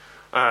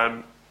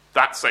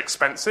 That's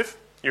expensive.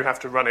 You have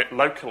to run it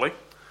locally.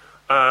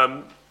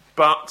 And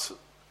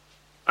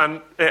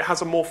it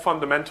has a more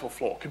fundamental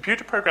flaw.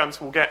 Computer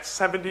programs will get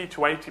 70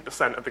 to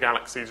 80% of the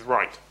galaxies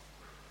right,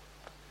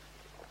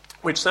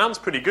 which sounds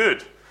pretty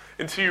good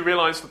until you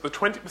realize that the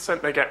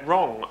 20% they get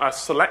wrong are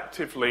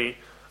selectively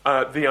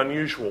the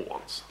unusual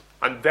ones.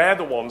 And they're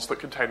the ones that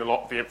contain a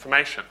lot of the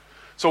information.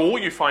 So all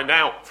you find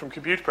out from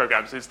computer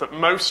programs is that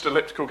most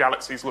elliptical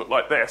galaxies look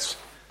like this,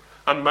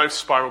 and most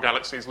spiral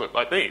galaxies look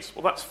like these.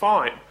 Well, that's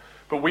fine,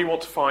 but we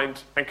want to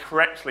find and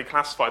correctly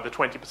classify the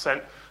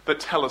 20% that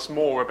tell us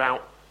more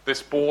about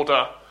this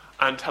border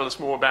and tell us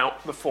more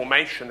about the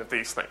formation of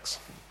these things.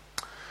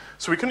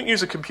 So we couldn't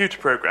use a computer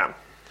program.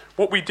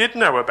 What we did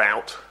know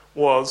about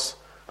was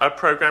a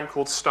program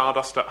called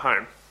Stardust at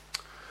Home.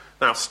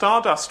 Now,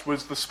 Stardust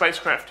was the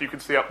spacecraft you can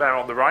see up there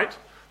on the right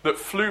that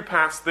flew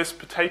past this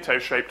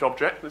potato-shaped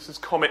object. This is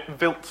Comet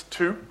Wild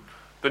 2,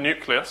 the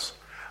nucleus,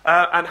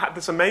 and had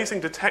this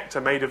amazing detector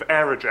made of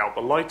aerogel,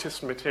 the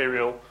lightest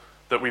material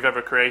that we've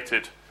ever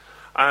created.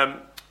 And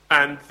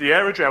the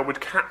aerogel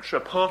would capture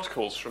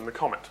particles from the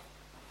comet.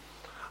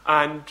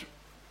 And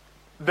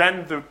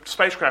then the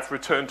spacecraft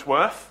returned to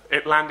Earth.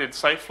 It landed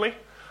safely.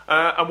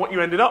 And what you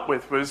ended up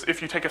with was,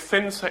 if you take a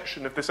thin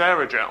section of this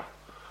aerogel,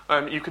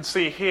 you can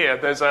see here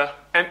there's an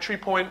entry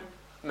point,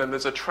 and then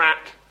there's a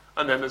track,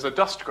 and then there's a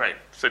dust grain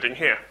sitting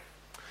here.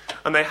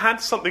 And they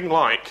had something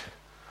like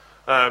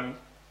a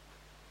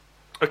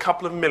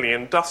couple of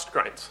million dust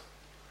grains.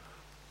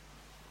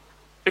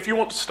 If you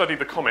want to study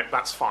the comet,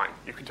 that's fine.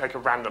 You can take a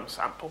random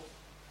sample.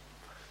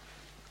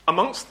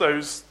 Amongst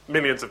those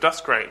millions of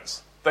dust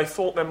grains, they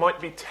thought there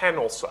might be 10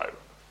 or so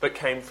that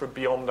came from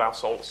beyond our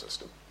solar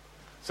system.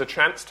 It's a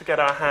chance to get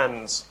our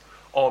hands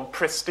on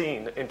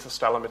pristine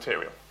interstellar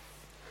material.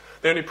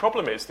 The only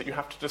problem is that you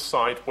have to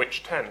decide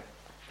which 10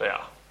 they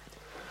are.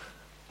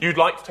 You'd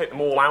like to take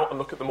them all out and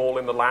look at them all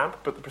in the lab,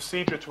 but the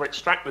procedure to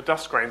extract the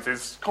dust grains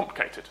is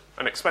complicated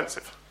and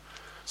expensive.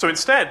 So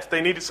instead,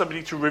 they needed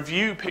somebody to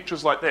review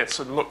pictures like this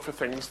and look for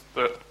things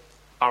that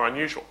are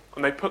unusual.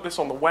 And they put this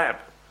on the web,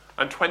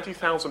 and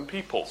 20,000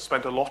 people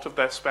spent a lot of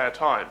their spare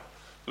time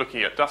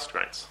looking at dust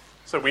grains.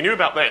 So we knew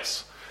about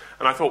this,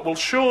 and I thought, well,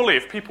 surely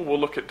if people will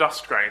look at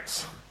dust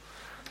grains,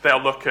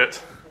 they'll look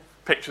at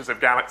pictures of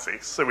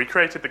galaxies. So we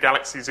created the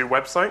Galaxy Zoo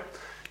website.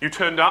 You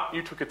turned up,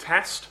 you took a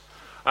test.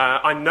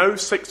 I know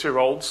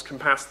 6-year-olds can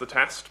pass the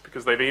test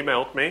because they've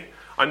emailed me.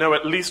 I know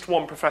at least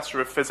one professor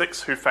of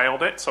physics who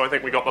failed it, so I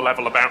think we got the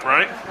level about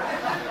right.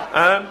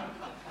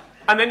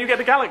 And then you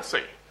get a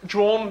galaxy,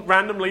 drawn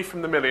randomly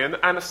from the million,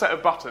 and a set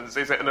of buttons.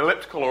 Is it an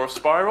elliptical or a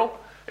spiral?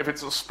 If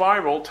it's a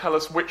spiral, tell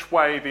us which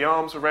way the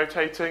arms are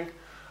rotating.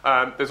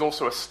 There's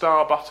also a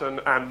star button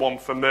and one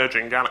for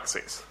merging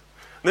galaxies.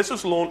 And this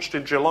was launched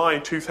in July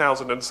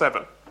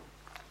 2007.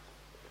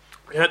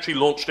 We actually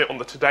launched it on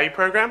the Today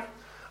programme.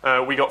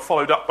 We got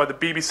followed up by the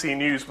BBC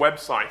News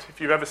website.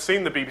 If you've ever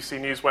seen the BBC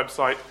News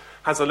website, it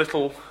has a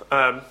little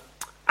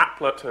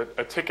applet,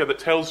 a ticker that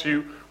tells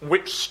you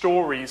which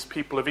stories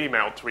people have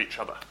emailed to each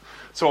other.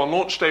 So on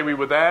launch day we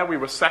were there, we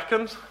were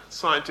second.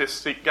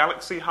 Scientists seek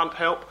galaxy, hunt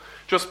help.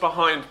 Just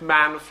behind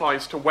man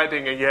flies to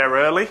wedding a year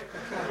early.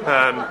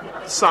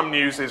 Some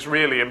news is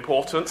really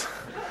important.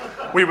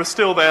 We were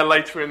still there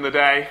later in the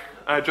day,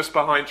 just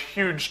behind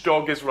huge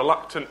dog is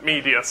reluctant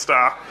media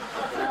star.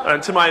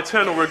 And to my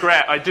eternal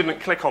regret, I didn't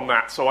click on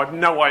that, so I've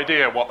no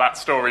idea what that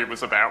story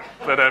was about.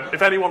 But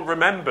if anyone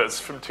remembers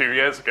from 2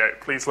 years ago,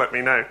 please let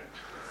me know.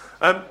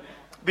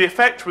 The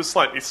effect was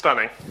slightly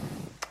stunning.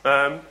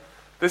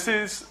 This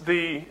is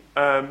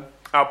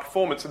our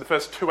performance in the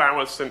first 2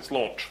 hours since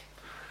launch.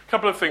 A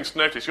couple of things to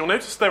notice. You'll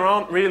notice there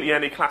aren't really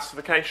any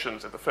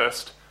classifications in the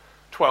first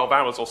 12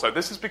 hours or so.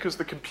 This is because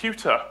the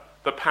computer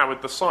that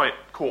powered the site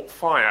caught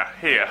fire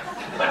here.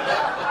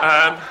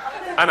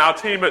 And our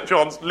team at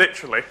Johns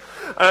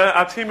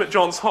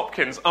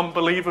Hopkins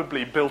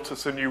unbelievably built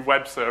us a new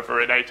web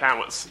server in 8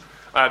 hours,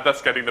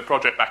 thus getting the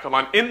project back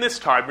online. In this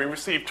time, we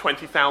received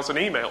 20,000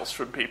 emails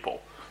from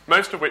people,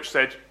 most of which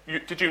said,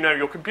 did you know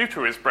your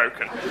computer is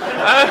broken?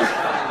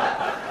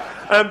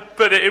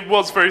 But it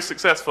was very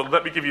successful.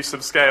 Let me give you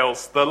some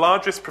scales. The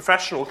largest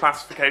professional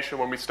classification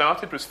when we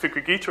started was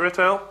Fukugita et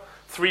al.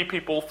 3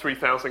 people,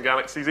 3,000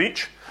 galaxies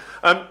each.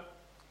 I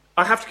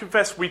have to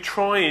confess, we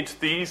tried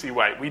the easy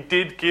way. We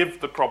did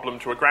give the problem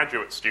to a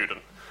graduate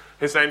student.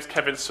 His name's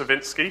Kevin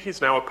Savinsky.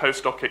 He's now a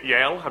postdoc at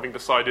Yale, having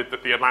decided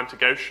that the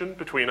Atlantic Ocean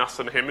between us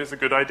and him is a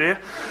good idea.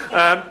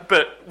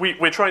 But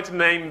we're trying to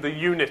name the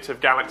unit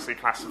of galaxy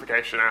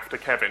classification after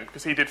Kevin,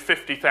 because he did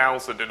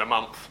 50,000 in a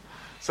month.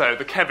 So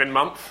the Kevin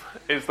month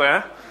is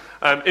there.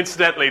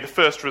 Incidentally, the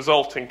first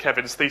result in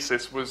Kevin's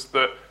thesis was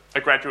that a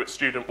graduate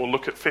student will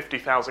look at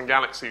 50,000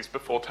 galaxies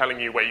before telling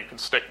you where you can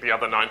stick the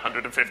other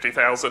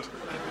 950,000.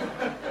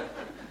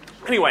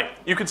 Anyway,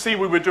 you can see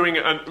we were doing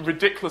a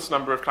ridiculous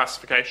number of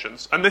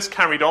classifications. And this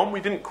carried on. We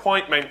didn't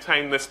quite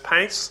maintain this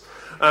pace.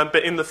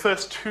 But in the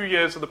first 2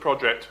 years of the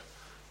project,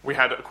 we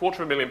had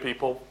 250,000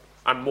 people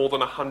and more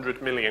than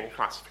 100 million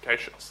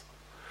classifications.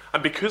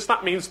 And because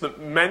that means that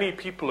many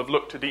people have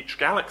looked at each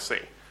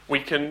galaxy,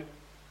 we can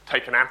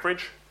take an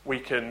average, we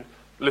can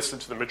listen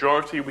to the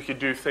majority, we can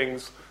do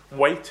things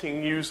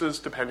weighting users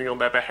depending on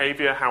their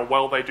behavior, how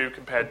well they do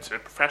compared to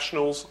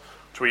professionals,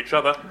 to each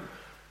other.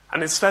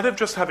 And instead of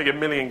just having 1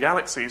 million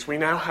galaxies, we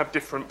now have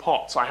different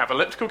pots. I have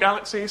elliptical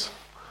galaxies,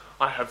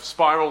 I have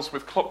spirals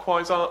with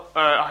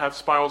I have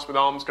spirals with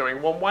arms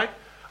going one way.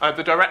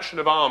 The direction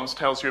of arms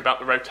tells you about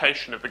the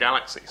rotation of the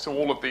galaxy. So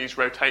all of these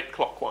rotate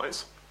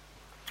clockwise.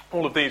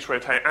 All of these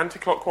rotate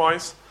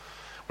anti-clockwise.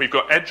 We've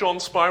got edge-on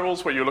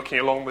spirals where you're looking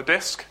along the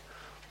disk.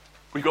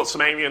 We've got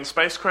some alien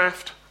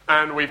spacecraft,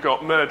 and we've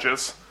got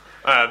mergers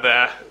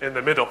there in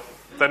the middle.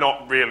 They're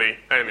not really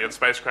alien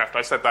spacecraft.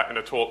 I said that in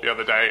a talk the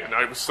other day, and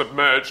I was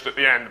submerged at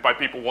the end by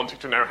people wanting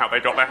to know how they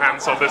got their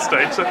hands on this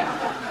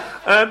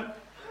data.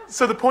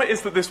 So the point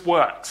is that this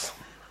works.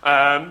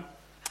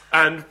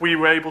 And we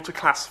were able to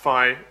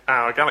classify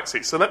our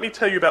galaxies. So let me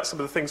tell you about some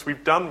of the things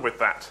we've done with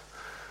that.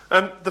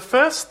 The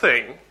first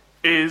thing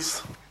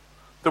is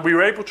that we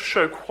were able to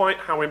show quite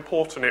how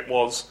important it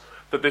was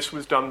that this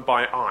was done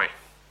by eye.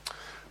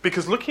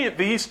 Because looking at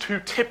these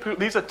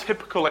these are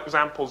typical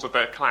examples of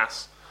their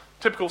class.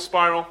 Typical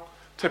spiral,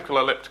 typical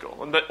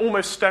elliptical. And they're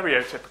almost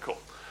stereotypical.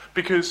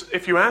 Because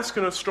if you ask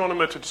an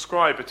astronomer to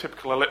describe a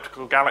typical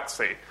elliptical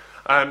galaxy,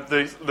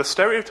 the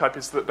stereotype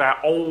is that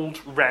they're old,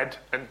 red,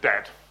 and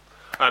dead.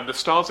 The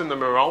stars in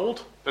them are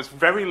old. There's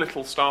very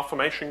little star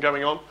formation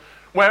going on.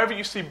 Wherever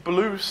you see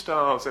blue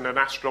stars in an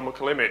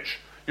astronomical image,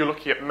 you're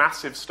looking at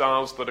massive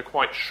stars that are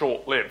quite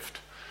short-lived.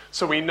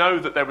 So we know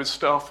that there was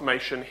star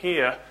formation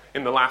here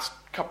in the last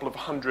couple of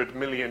 100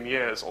 million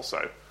years or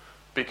so,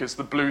 because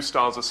the blue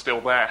stars are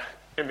still there.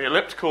 In the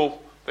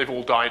elliptical, they've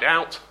all died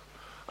out.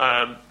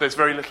 There's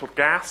very little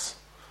gas,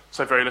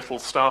 so very little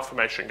star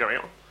formation going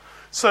on.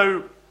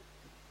 So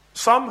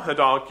some had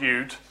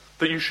argued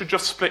that you should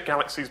just split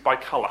galaxies by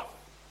colour.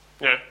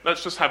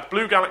 Let's just have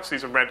blue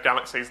galaxies and red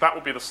galaxies. That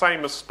will be the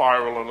same as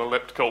spiral and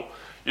elliptical.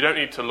 You don't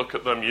need to look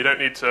at them. You don't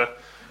need to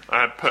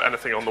put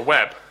anything on the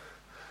web.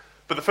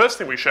 But the first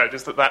thing we showed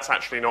is that that's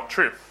actually not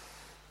true.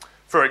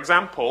 For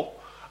example,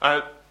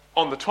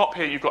 on the top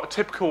here, you've got a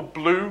typical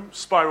blue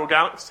spiral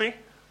galaxy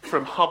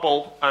from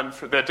Hubble, and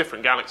they're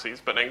different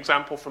galaxies, but an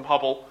example from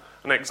Hubble,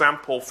 an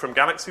example from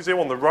Galaxy Zoo.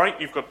 On the right,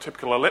 you've got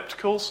typical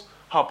ellipticals,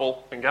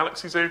 Hubble and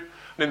Galaxy Zoo.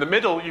 And in the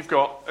middle, you've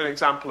got an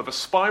example of a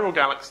spiral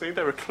galaxy.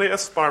 There are clear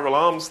spiral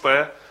arms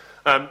there,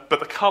 but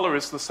the colour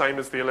is the same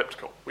as the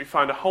elliptical. We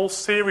find a whole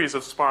series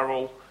of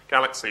spiral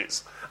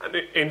galaxies. And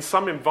in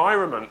some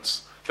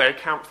environments, they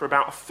account for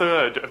about a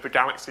third of the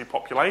galaxy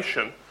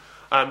population,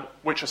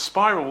 which are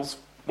spirals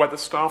where the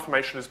star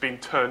formation has been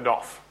turned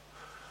off.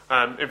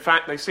 In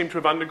fact, they seem to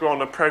have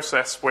undergone a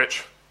process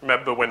which,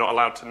 remember, we're not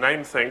allowed to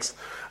name things,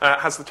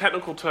 has the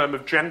technical term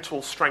of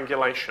gentle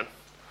strangulation.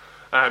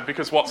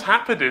 Because what's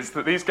happened is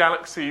that these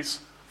galaxies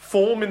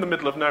form in the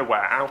middle of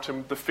nowhere, out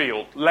in the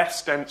field,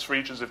 less dense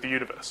regions of the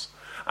universe,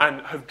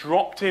 and have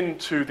dropped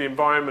into the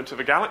environment of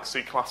a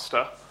galaxy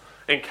cluster,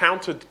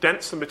 encountered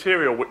denser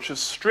material which has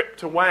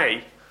stripped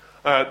away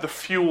the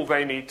fuel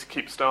they need to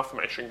keep star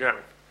formation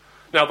going.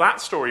 Now,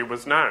 that story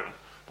was known,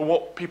 but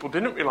what people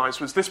didn't realise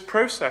was this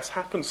process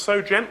happens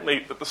so gently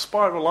that the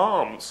spiral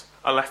arms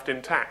are left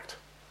intact.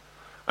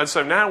 And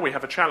so now we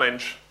have a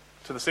challenge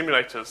to the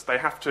simulators. They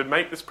have to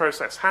make this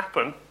process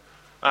happen,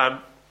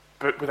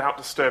 but without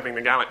disturbing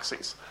the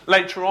galaxies.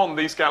 Later on,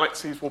 these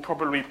galaxies will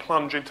probably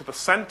plunge into the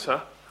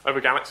centre of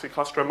a galaxy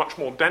cluster, a much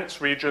more dense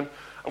region,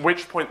 at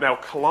which point they'll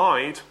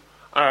collide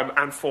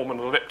and form an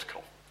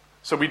elliptical.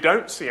 So we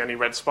don't see any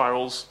red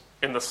spirals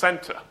in the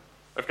centre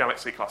of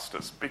galaxy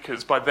clusters,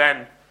 because by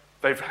then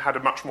they've had a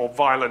much more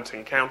violent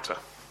encounter.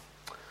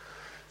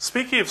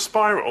 Speaking of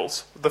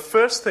spirals, the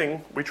first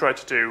thing we tried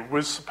to do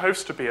was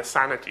supposed to be a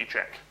sanity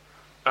check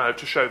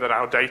to show that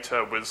our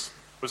data was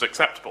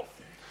acceptable.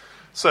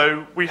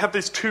 So we had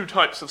these two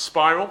types of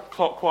spiral,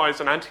 clockwise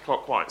and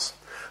anti-clockwise.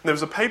 And there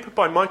was a paper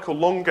by Michael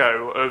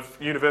Longo of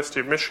University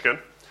of Michigan,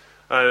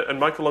 and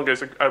Michael Longo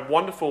is a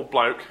wonderful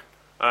bloke,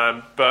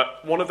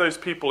 but one of those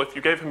people, if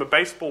you gave him a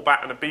baseball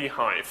bat and a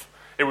beehive,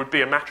 it would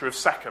be a matter of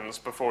seconds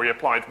before he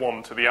applied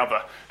one to the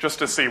other, just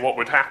to see what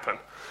would happen.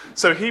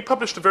 So he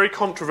published a very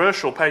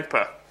controversial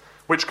paper,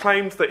 which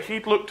claimed that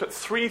he'd looked at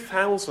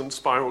 3,000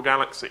 spiral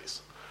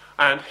galaxies,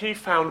 and he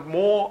found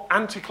more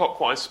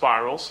anti-clockwise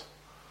spirals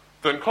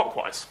than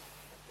clockwise,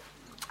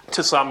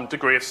 to some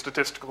degree of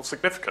statistical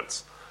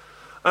significance.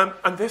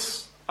 And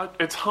this,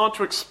 it's hard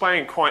to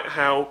explain quite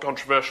how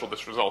controversial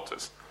this result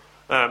is.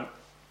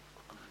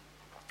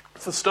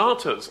 For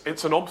starters,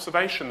 it's an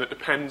observation that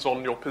depends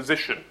on your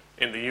position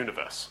in the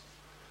universe.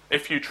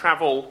 If you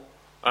travel,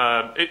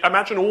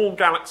 imagine all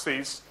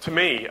galaxies, to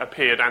me,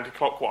 appeared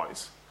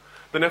anti-clockwise.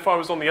 Then if I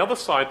was on the other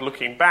side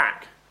looking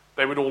back,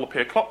 they would all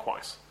appear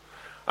clockwise.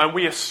 And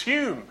we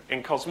assume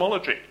in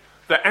cosmology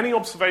that any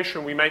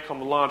observation we make on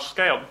the large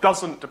scale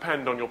doesn't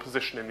depend on your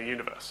position in the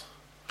universe.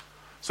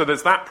 So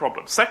there's that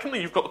problem.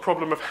 Secondly, you've got the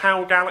problem of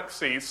how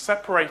galaxies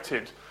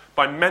separated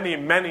by many,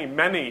 many,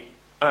 many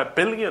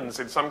billions,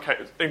 in some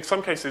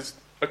cases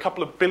a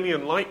couple of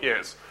billion light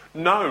years,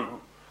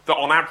 know that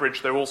on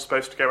average they're all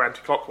supposed to go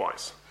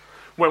anti-clockwise.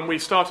 When we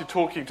started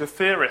talking to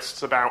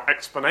theorists about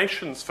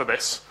explanations for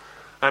this,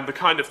 and the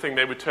kind of thing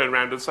they would turn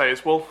around and say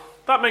is, well,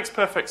 that makes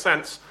perfect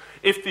sense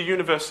if the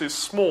universe is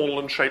small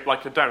and shaped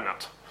like a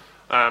donut.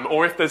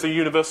 Or if there's a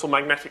universal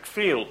magnetic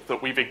field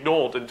that we've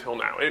ignored until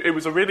now. It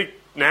was a really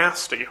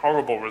nasty,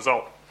 horrible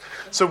result.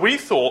 So we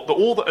thought that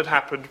all that had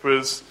happened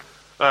was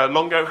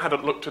Longo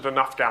hadn't looked at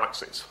enough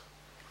galaxies.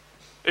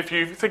 If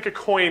you think a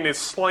coin is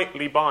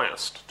slightly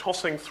biased,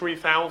 tossing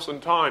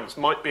 3,000 times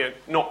might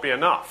not be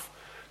enough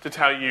to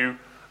tell you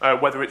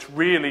whether it's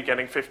really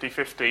getting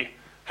 50-50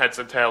 heads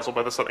and tails or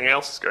whether something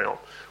else is going on.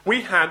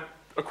 We had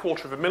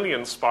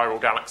 250,000 spiral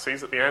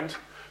galaxies at the end,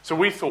 so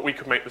we thought we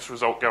could make this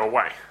result go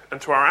away. And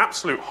to our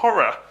absolute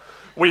horror,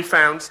 we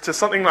found, to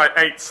something like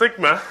 8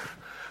 sigma,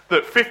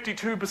 that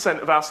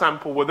 52% of our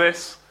sample were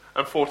this,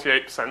 and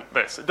 48%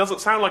 this. It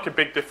doesn't sound like a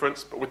big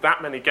difference, but with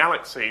that many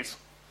galaxies,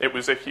 it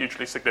was a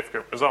hugely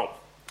significant result,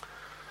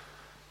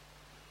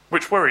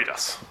 which worried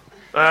us.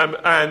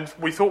 And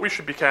we thought we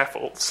should be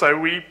careful, so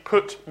we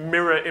put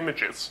mirror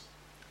images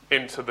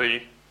into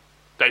the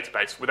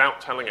database without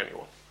telling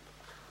anyone.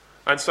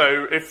 And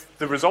so if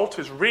the result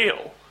is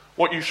real,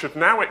 what you should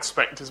now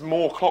expect is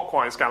more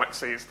clockwise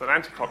galaxies than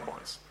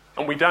anti-clockwise.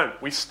 And we don't.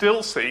 We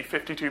still see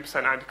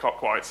 52%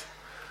 anti-clockwise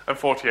and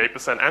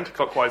 48%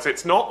 anti-clockwise.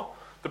 It's not,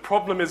 the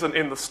problem isn't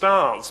in the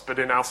stars, but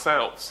in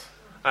ourselves.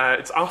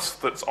 It's us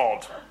that's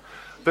odd.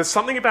 There's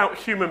something about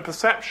human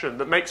perception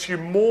that makes you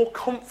more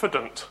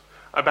confident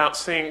about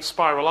seeing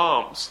spiral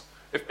arms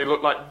if they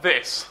look like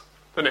this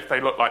than if they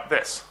look like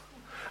this.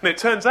 And it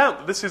turns out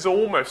that this is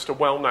almost a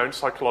well-known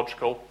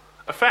psychological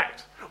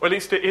effect, or at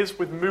least it is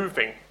with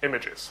moving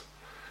images.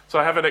 So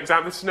I have an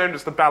example. This is known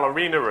as the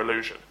ballerina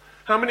illusion.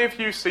 How many of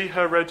you see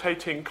her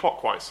rotating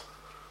clockwise?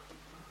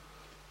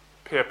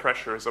 Peer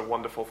pressure is a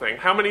wonderful thing.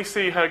 How many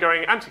see her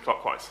going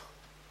anti-clockwise?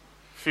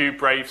 Few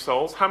brave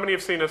souls. How many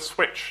have seen her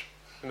switch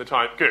in the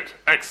time? Good,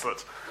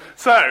 excellent.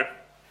 So,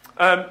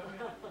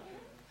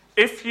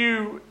 if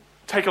you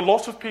take a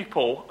lot of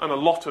people and a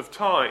lot of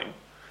time,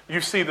 you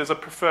see there's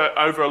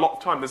over a lot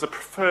of time, there's a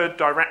preferred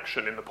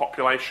direction in the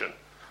population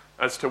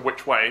as to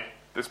which way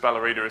this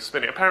ballerina is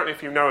spinning. Apparently,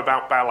 if you know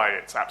about ballet,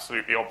 it's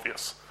absolutely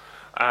obvious.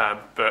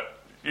 But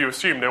you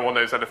assume no one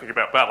knows anything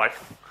about ballet.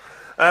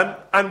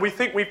 And we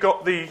think we've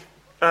got the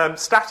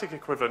static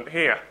equivalent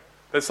here.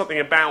 There's something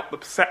about the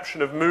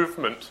perception of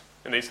movement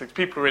in these things.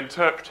 People are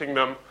interpreting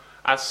them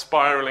as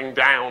spiraling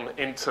down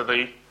into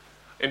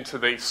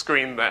the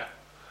screen there.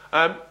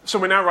 So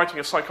we're now writing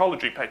a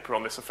psychology paper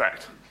on this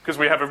effect, because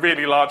we have a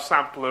really large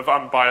sample of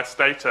unbiased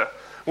data.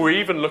 We're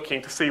even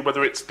looking to see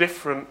whether it's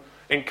different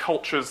in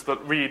cultures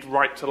that read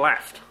right to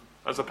left,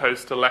 as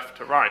opposed to left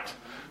to right.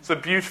 It's a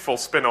beautiful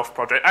spin-off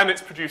project, and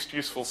it's produced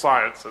useful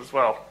science as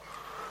well.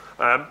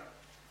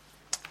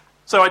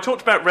 So I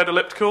talked about red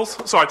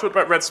ellipticals, so I talked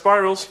about red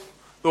spirals.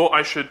 Thought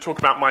I should talk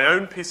about my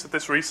own piece of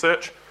this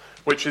research,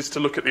 which is to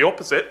look at the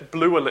opposite,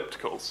 blue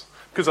ellipticals,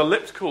 because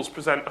ellipticals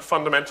present a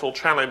fundamental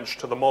challenge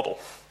to the model.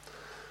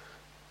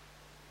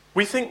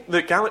 We think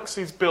that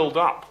galaxies build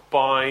up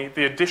by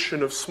the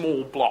addition of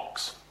small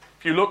blocks.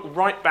 If you look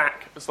right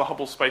back, as the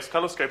Hubble Space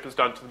Telescope has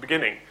done to the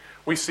beginning,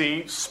 we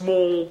see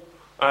small,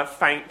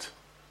 faint,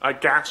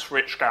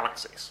 gas-rich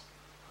galaxies,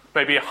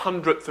 maybe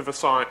 1/100th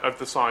of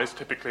the size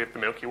typically of the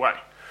Milky Way.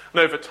 And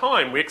over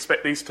time, we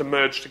expect these to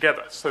merge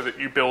together so that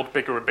you build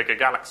bigger and bigger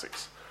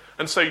galaxies.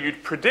 And so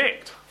you'd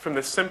predict from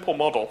this simple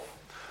model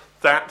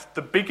that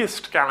the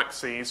biggest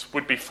galaxies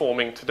would be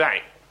forming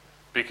today,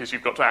 because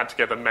you've got to add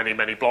together many,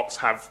 many blocks,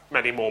 have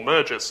many more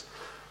mergers.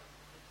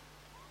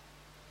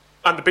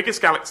 And the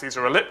biggest galaxies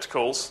are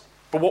ellipticals,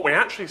 but what we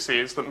actually see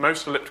is that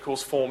most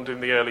ellipticals formed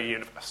in the early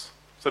universe.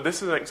 So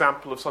this is an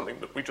example of something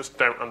that we just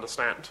don't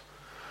understand.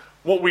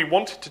 What we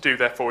wanted to do,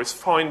 therefore, is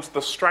find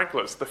the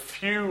stragglers, the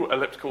few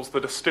ellipticals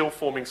that are still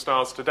forming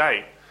stars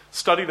today,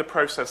 study the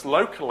process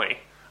locally,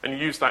 and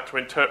use that to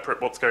interpret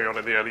what's going on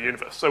in the early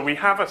universe. So we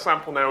have a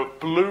sample now of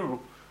blue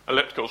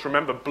ellipticals.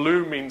 Remember,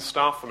 blue means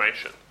star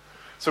formation.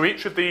 So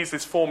each of these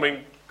is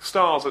forming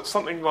stars at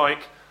something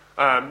like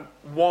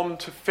 1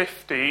 to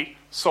 50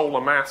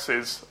 solar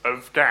masses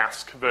of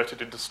gas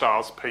converted into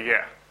stars per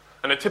year.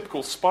 And a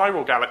typical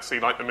spiral galaxy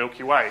like the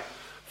Milky Way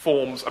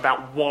forms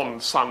about 1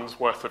 sun's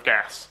worth of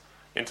gas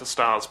into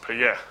stars per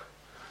year.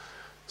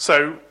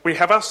 So we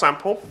have our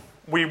sample.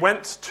 We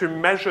went to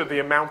measure the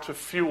amount of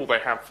fuel they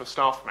have for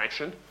star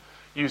formation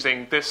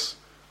using this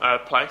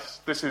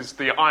place. This is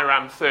the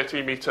IRAM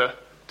 30-meter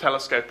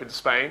telescope in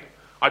Spain.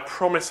 I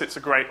promise it's a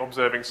great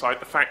observing site.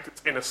 The fact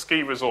it's in a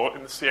ski resort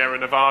in the Sierra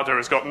Nevada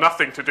has got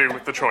nothing to do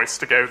with the choice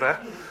to go there.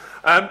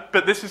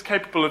 But this is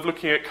capable of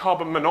looking at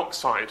carbon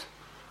monoxide,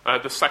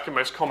 the second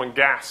most common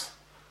gas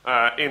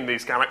in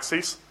these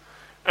galaxies.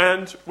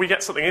 And we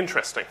get something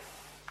interesting.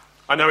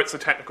 I know it's a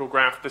technical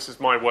graph. This is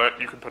my work.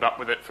 You can put up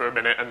with it for a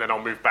minute, and then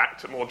I'll move back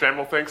to more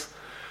general things.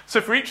 So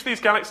for each of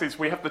these galaxies,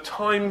 we have the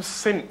time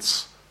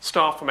since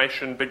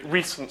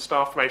recent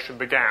star formation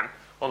began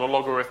on a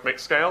logarithmic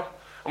scale.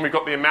 And we've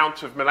got the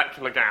amount of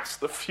molecular gas,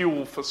 the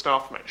fuel for star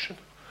formation.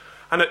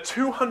 And at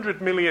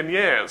 200 million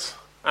years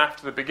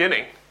after the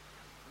beginning,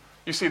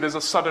 you see there's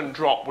a sudden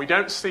drop. We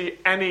don't see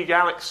any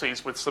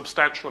galaxies with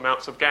substantial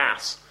amounts of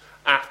gas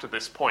after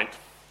this point.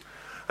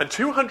 And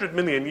 200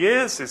 million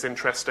years is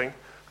interesting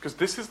because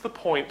this is the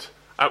point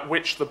at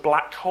which the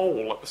black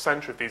hole at the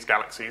center of these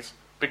galaxies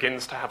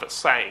begins to have a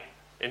say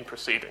in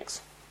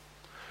proceedings.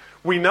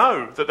 We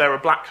know that there are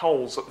black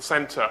holes at the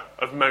center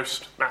of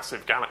most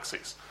massive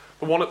galaxies.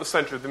 The one at the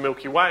center of the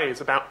Milky Way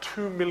is about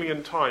 2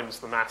 million times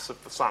the mass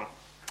of the Sun.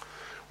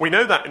 We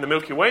know that in the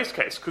Milky Way's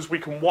case because we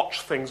can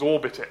watch things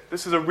orbit it.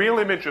 This is a real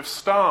image of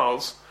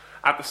stars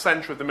at the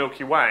center of the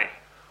Milky Way,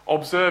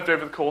 observed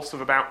over the course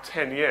of about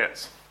 10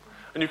 years.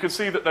 And you can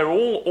see that they're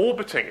all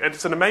orbiting, and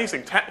it's an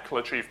amazing technical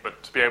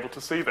achievement to be able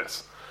to see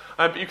this.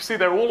 But you can see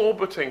they're all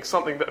orbiting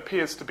something that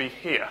appears to be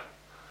here.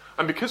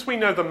 And because we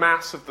know the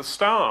mass of the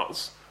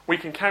stars, we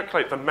can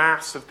calculate the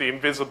mass of the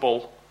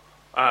invisible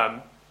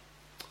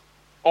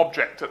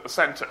object at the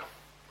centre.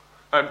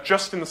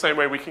 Just in the same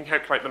way we can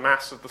calculate the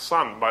mass of the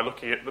sun by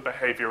looking at the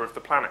behaviour of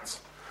the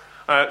planets.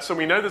 So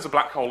we know there's a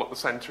black hole at the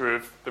centre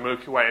of the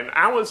Milky Way, and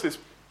ours is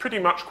pretty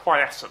much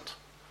quiescent.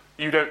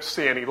 You don't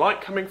see any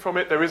light coming from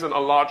it. There isn't a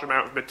large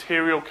amount of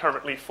material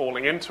currently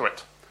falling into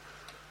it.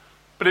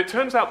 But it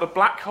turns out that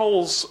black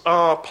holes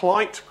are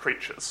polite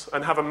creatures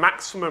and have a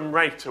maximum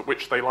rate at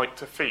which they like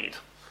to feed.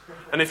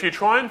 And if you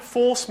try and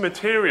force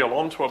material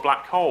onto a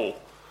black hole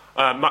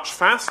much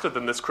faster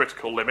than this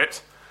critical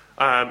limit,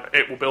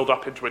 it will build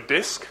up into a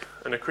disk,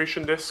 an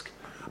accretion disk,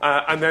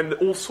 and then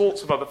all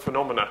sorts of other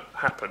phenomena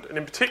happen. And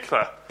in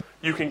particular,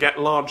 you can get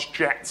large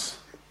jets.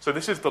 So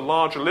this is the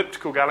large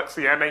elliptical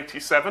galaxy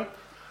M87,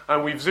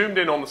 and we've zoomed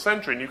in on the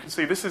centre, and you can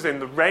see this is in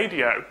the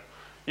radio.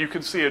 You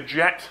can see a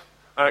jet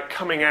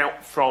coming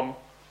out from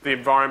the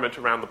environment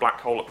around the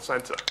black hole at the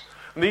centre.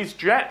 And these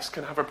jets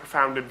can have a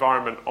profound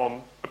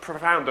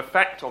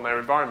effect on their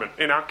environment.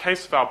 In our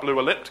case of our blue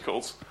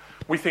ellipticals,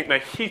 we think they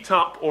heat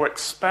up or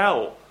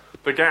expel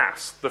the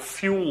gas, the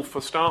fuel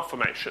for star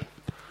formation,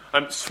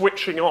 and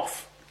switching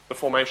off the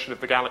formation of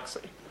the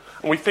galaxy.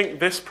 And we think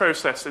this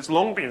process, it's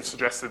long been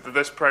suggested that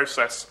this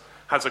process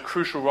has a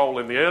crucial role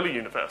in the early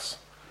universe.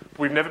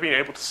 We've never been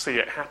able to see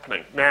it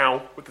happening.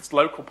 Now, with this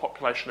local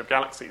population of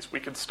galaxies, we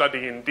can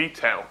study in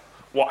detail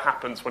what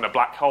happens when a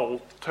black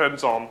hole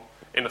turns on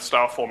in a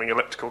star-forming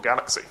elliptical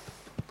galaxy.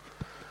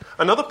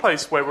 Another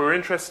place where we're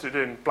interested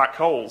in black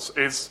holes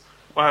is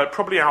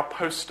probably our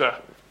poster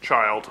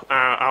child,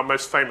 our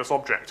most famous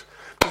object.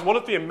 Because one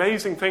of the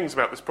amazing things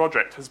about this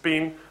project has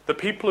been that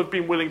people have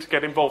been willing to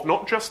get involved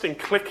not just in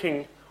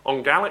clicking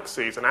on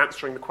galaxies and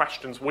answering the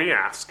questions we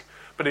ask,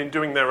 but in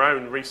doing their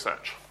own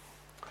research.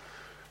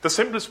 The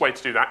simplest way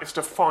to do that is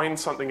to find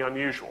something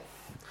unusual.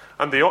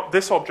 And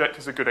this object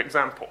is a good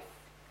example.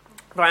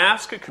 If I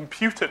ask a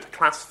computer to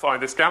classify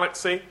this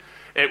galaxy,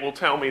 it will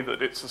tell me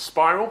that it's a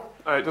spiral.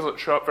 It doesn't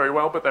show up very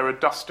well, but there are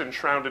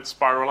dust-enshrouded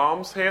spiral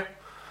arms here,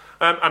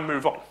 and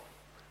move on.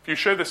 If you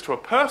show this to a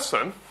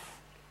person,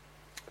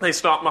 they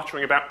start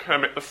muttering about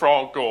Kermit the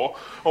Frog or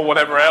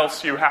whatever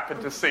else you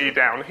happen to see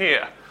down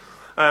here.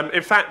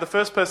 In fact, the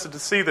first person to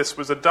see this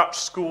was a Dutch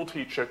school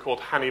teacher called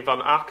Hanny van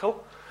Akel,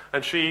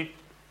 and she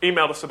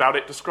emailed us about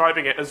it,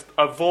 describing it as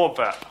a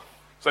voorwerp.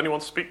 Does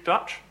anyone speak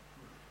Dutch?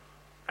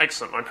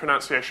 Excellent, my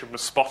pronunciation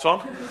was spot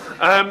on.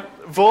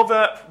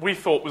 Voorwerp, we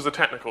thought, was a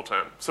technical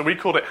term, so we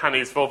called it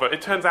Hanny's voorwerp.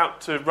 It turns out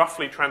to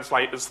roughly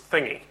translate as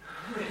thingy.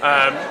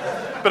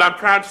 But I'm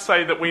proud to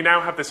say that we now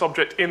have this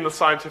object in the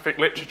scientific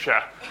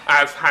literature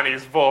as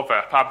Hanny's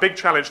voorwerp. Our big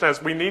challenge now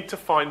is we need to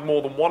find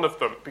more than one of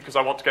them, because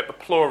I want to get the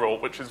plural,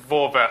 which is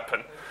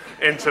voorwerpen,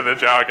 into the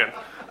jargon.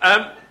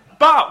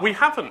 But we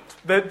haven't.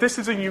 This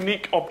is a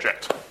unique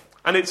object,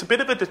 and it's a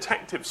bit of a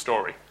detective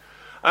story.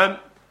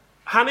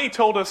 Hanny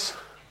told us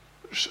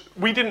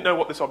we didn't know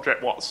what this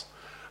object was.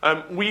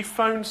 We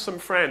phoned some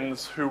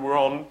friends who were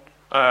on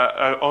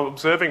an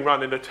observing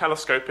run in a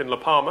telescope in La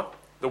Palma,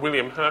 the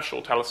William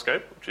Herschel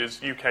telescope, which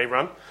is UK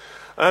run.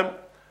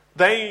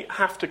 They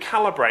have to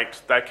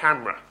calibrate their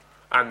camera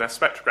and their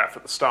spectrograph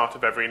at the start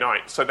of every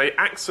night. So they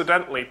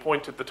accidentally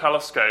pointed the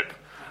telescope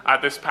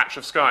at this patch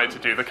of sky to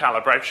do the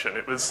calibration.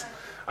 It was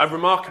a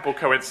remarkable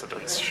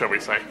coincidence, shall we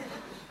say.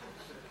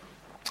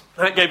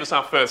 That gave us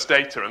our first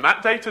data, and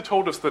that data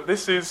told us that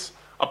this is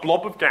a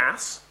blob of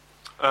gas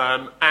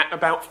at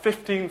about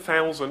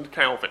 15,000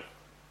 Kelvin,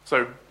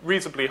 so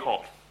reasonably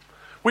hot,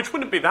 which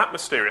wouldn't be that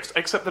mysterious,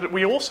 except that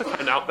we also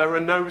found out there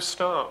are no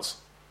stars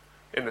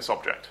in this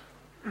object,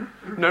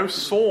 no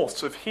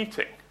source of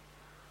heating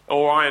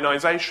or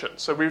ionization.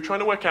 So we were trying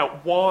to work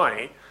out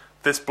why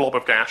this blob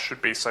of gas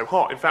should be so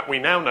hot. In fact, we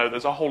now know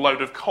there's a whole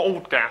load of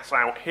cold gas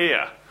out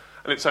here,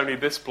 and it's only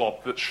this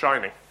blob that's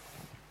shining.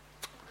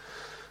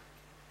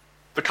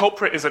 The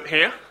culprit isn't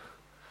here.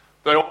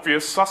 The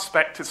obvious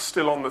suspect is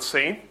still on the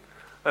scene.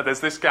 There's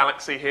this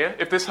galaxy here.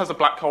 If this has a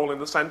black hole in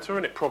the centre,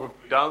 and it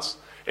probably does,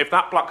 if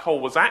that black hole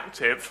was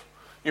active,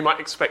 you might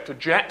expect a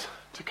jet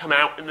to come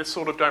out in this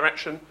sort of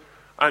direction,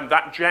 and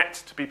that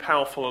jet to be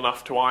powerful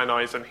enough to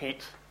ionize and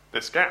heat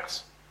this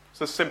gas.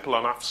 It's a simple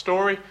enough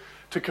story.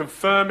 To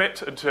confirm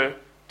it and to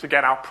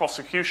get our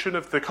prosecution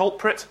of the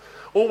culprit,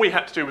 all we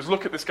had to do was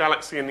look at this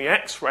galaxy in the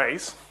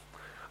X-rays,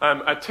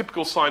 a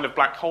typical sign of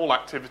black hole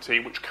activity,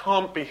 which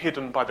can't be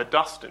hidden by the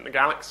dust in the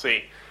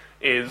galaxy,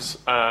 is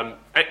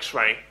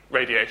X-ray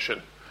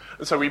radiation.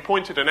 And so we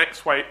pointed an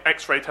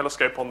X-ray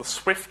telescope on the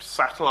Swift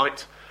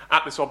satellite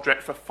at this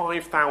object for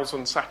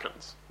 5,000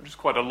 seconds, which is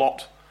quite a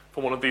lot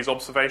for one of these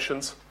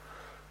observations.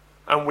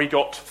 And we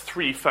got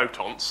 3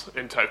 photons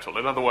in total.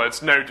 In other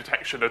words, no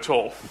detection at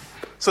all.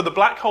 So the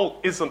black hole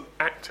isn't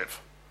active.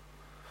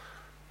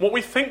 What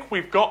we think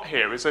we've got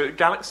here is a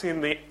galaxy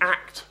in the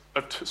act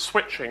of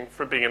switching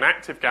from being an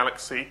active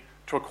galaxy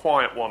to a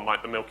quiet one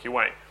like the Milky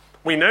Way.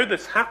 We know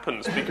this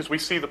happens because we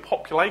see the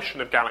population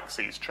of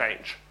galaxies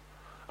change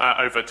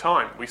over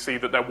time. We see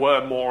that there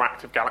were more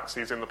active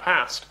galaxies in the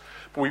past,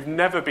 but we've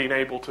never been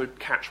able to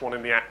catch one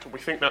in the act. And we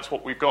think that's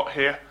what we've got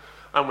here,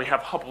 and we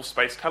have Hubble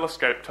Space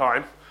Telescope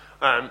time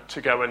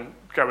to go and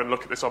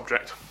look at this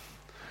object.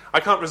 I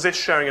can't resist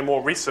showing a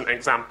more recent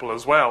example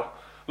as well.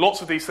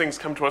 Lots of these things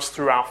come to us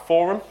through our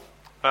forum,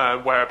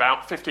 where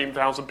about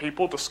 15,000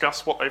 people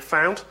discuss what they've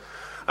found.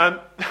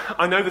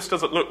 I know this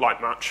doesn't look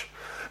like much,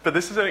 but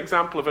this is an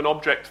example of an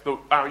object that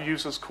our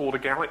users called a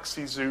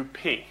Galaxy Zoo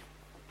P,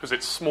 because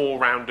it's small,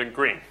 round, and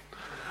green.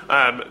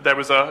 There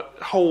was a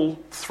whole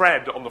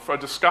thread on a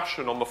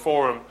discussion on the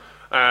forum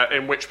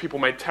in which people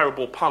made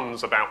terrible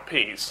puns about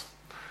Ps.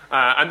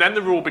 And then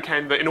the rule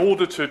became that in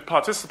order to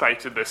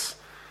participate in this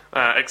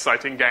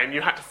exciting game,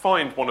 you had to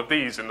find one of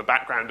these in the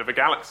background of a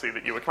galaxy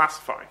that you were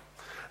classifying.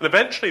 And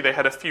eventually they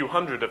had a few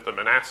hundred of them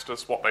and asked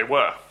us what they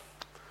were.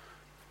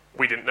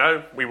 We didn't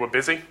know, we were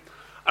busy.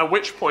 At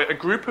which point a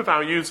group of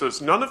our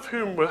users, none of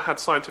whom had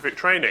scientific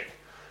training,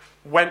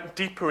 went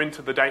deeper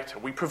into the data.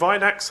 We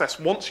provide access,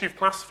 once you've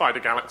classified a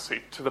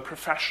galaxy, to the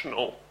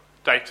professional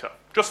data,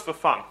 just for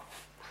fun.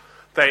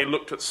 They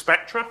looked at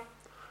spectra,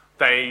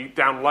 they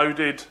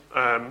downloaded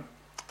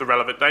the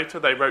relevant data,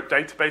 they wrote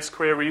database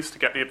queries to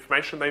get the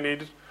information they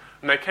needed,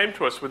 and they came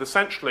to us with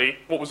essentially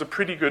what was a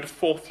pretty good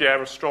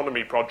fourth-year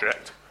astronomy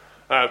project,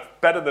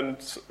 better than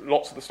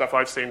lots of the stuff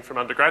I've seen from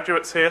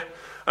undergraduates here,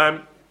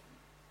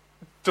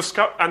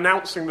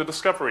 announcing the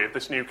discovery of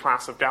this new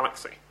class of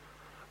galaxy.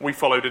 We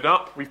followed it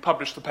up, we've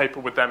published the paper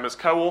with them as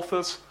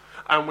co-authors,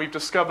 and we've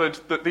discovered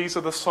that these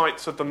are the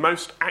sites of the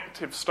most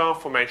active star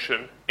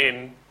formation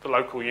in the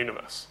local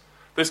universe.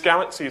 This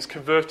galaxy is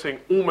converting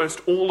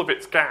almost all of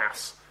its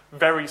gas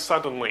very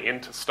suddenly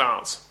into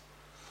stars.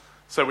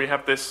 So we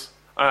have this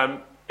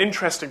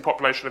interesting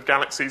population of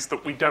galaxies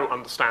that we don't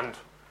understand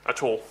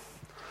at all.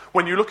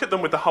 When you look at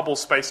them with the Hubble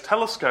Space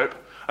Telescope,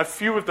 a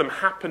few of them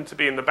happen to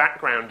be in the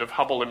background of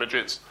Hubble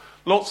images.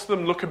 Lots of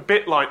them look a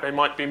bit like they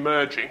might be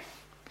merging,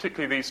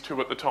 particularly these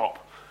two at the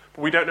top.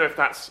 But we don't know if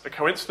that's a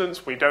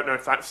coincidence. We don't know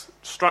if that's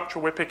structure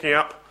we're picking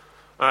up.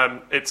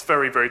 It's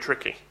very, very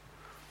tricky.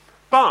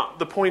 But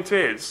the point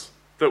is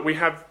that we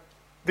have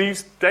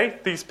these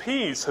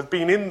Ps have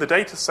been in the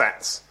data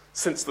sets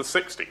since the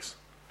 60s.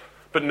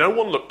 But no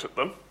one looked at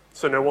them,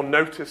 so no one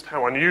noticed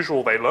how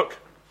unusual they look.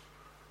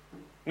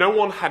 No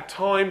one had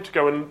time to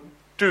go and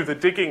do the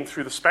digging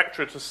through the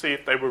spectra to see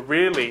if they were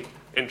really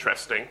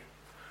interesting.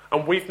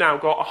 And we've now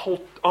got a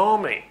whole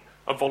army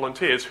of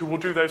volunteers who will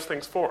do those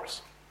things for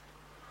us.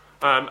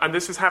 And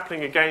this is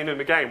happening again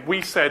and again.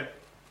 We said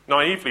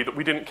naively that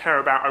we didn't care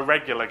about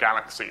irregular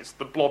galaxies,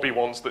 the blobby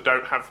ones that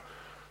don't have...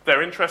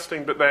 They're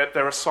interesting, but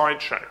they're a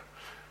sideshow.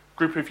 A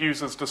group of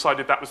users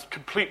decided that was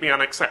completely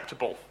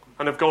unacceptable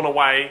and have gone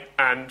away,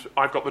 and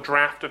I've got the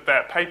draft of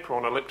their paper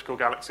on elliptical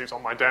galaxies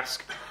on my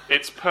desk.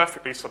 It's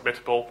perfectly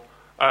submittable.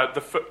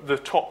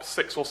 The top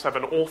 6 or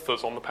 7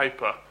 authors on the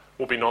paper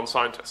will be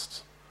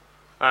non-scientists.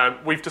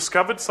 We've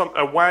discovered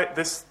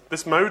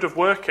this mode of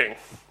working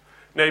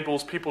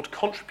enables people to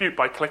contribute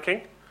by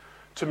clicking,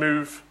 to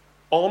move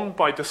on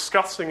by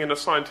discussing in a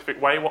scientific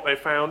way what they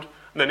found,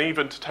 and then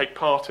even to take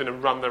part in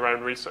and run their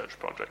own research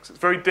projects. It's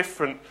very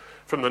different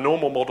from the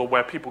normal model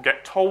where people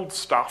get told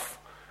stuff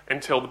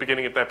until the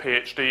beginning of their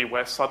PhD,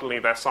 where suddenly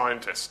they're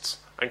scientists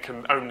and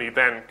can only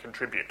then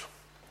contribute.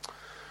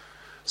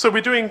 So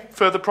we're doing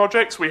further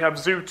projects. We have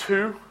Zoo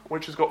 2,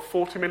 which has got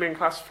 40 million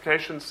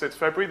classifications since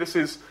February. This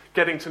is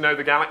getting to know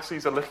the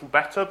galaxies a little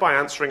better by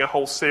answering a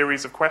whole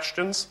series of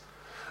questions.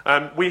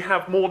 We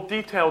have more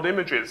detailed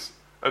images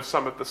of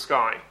some of the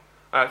sky,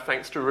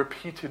 thanks to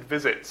repeated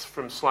visits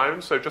from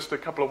Sloan. So just a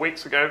couple of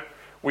weeks ago,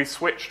 we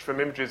switched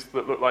from images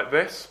that look like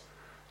this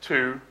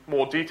to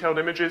more detailed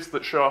images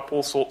that show up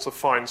all sorts of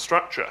fine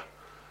structure.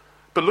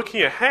 But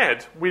looking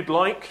ahead, we'd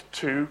like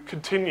to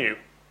continue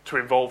to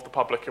involve the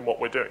public in what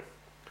we're doing.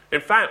 In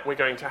fact, we're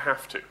going to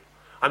have to.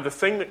 And the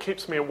thing that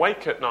keeps me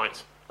awake at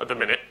night at the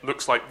minute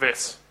looks like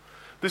this.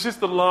 This is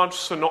the Large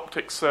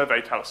Synoptic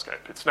Survey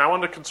Telescope. It's now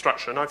under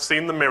construction. I've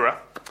seen the mirror.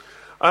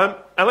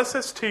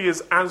 LSST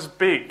is as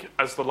big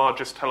as the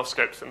largest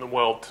telescopes in the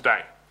world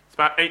today. It's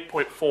about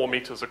 8.4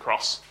 meters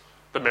across,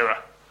 the mirror.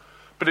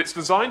 But it's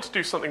designed to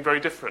do something very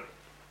different.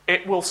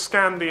 It will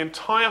scan the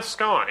entire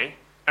sky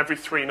every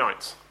 3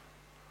 nights.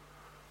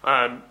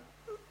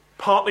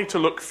 Partly to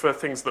look for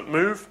things that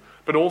move,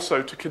 but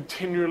also to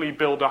continually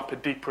build up a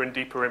deeper and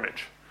deeper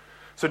image.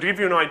 So to give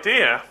you an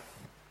idea,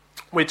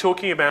 we're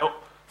talking about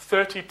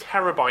 30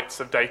 terabytes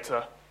of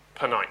data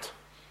per night.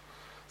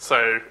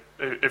 So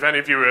if any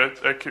of you are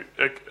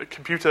a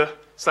computer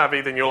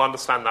savvy, then you'll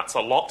understand that's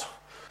a lot.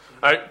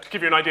 To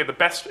give you an idea,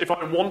 if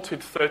I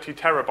wanted 30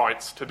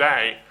 terabytes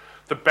today,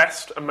 the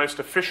best and most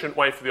efficient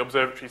way for the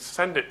observatory to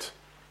send it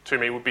to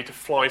me would be to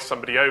fly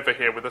somebody over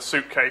here with a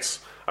suitcase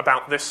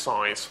about this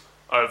size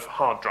of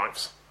hard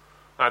drives.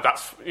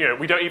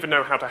 We don't even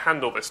know how to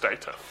handle this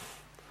data.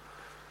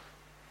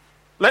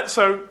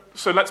 So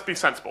let's be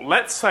sensible.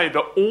 Let's say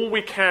that all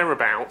we care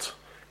about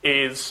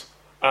is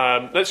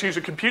let's use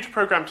a computer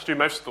program to do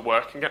most of the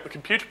work and get the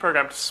computer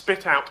program to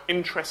spit out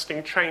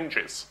interesting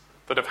changes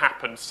that have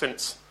happened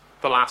since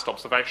the last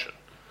observation.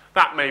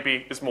 That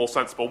maybe is more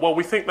sensible. Well,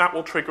 we think that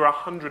will trigger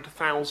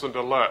 100,000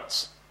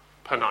 alerts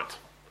per night.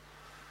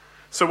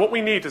 So what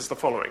we need is the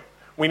following.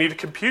 We need a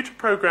computer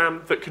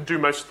program that can do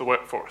most of the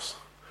work for us.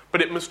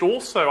 But it must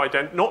also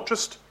not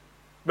just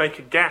make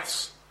a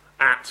guess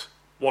at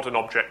what an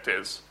object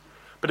is,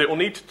 but it will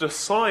need to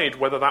decide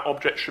whether that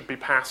object should be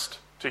passed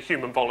to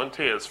human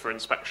volunteers for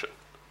inspection.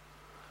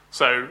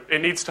 So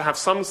it needs to have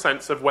some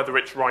sense of whether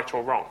it's right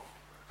or wrong,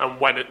 and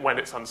when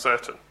it's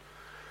uncertain.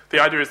 The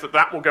idea is that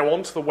that will go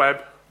onto the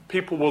web.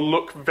 People will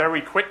look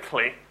very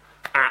quickly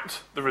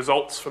at the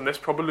results from this,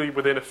 probably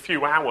within a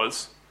few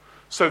hours,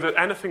 so that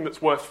anything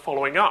that's worth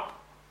following up,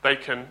 they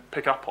can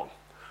pick up on.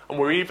 And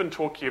we're even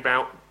talking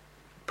about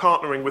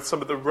partnering with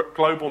some of the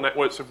global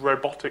networks of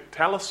robotic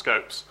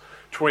telescopes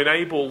to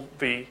enable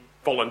the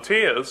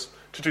volunteers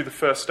to do the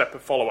first step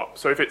of follow-up.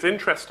 So if it's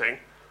interesting,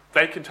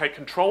 they can take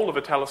control of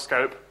a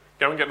telescope,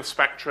 go and get the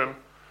spectrum,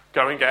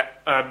 go and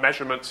get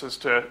measurements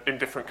in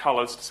different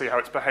colours to see how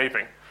it's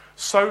behaving,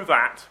 so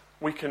that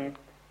we can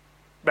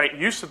make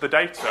use of the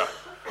data,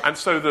 and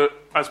so that,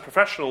 as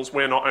professionals,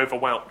 we're not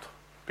overwhelmed.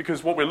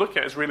 Because what we're looking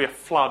at is really a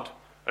flood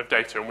of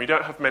data, and we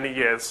don't have many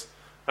years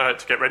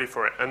to get ready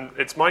for it. And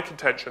it's my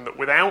contention that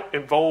without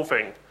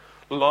involving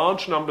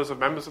large numbers of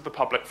members of the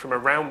public from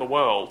around the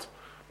world,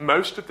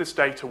 most of this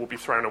data will be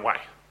thrown away,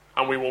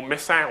 and we will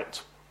miss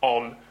out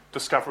on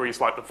discoveries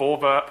like the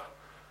Vorwerp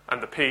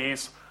and the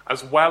Ps,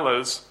 as well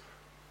as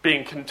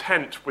being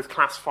content with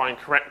classifying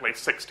correctly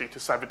 60 to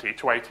 70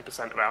 to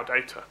 80% of our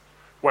data.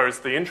 Whereas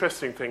the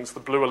interesting things, the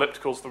blue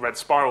ellipticals, the red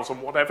spirals,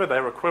 and whatever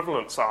their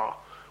equivalents are,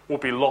 will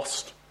be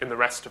lost in the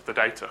rest of the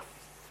data.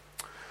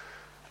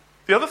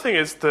 The other thing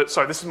is that,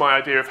 so this is my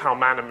idea of how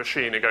man and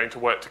machine are going to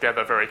work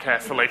together very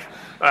carefully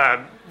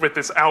with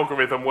this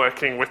algorithm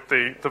working with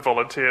the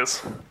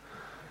volunteers.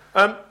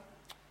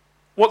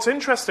 What's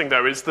interesting,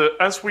 though, is that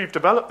as we've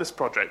developed this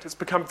project, it's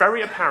become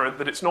very apparent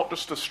that it's not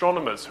just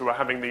astronomers who are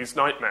having these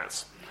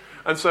nightmares.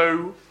 And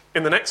so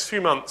in the next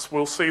few months,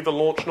 we'll see the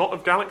launch not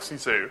of Galaxy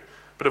Zoo,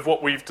 but of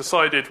what we've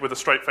decided with a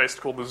straight face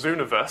to call the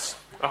Zooniverse,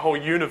 a whole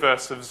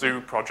universe of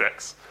zoo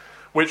projects,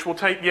 which will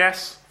take,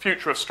 yes,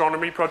 future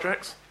astronomy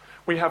projects.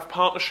 We have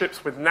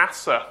partnerships with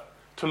NASA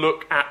to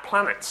look at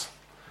planets.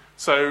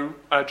 So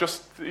I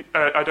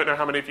don't know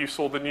how many of you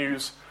saw the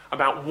news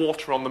about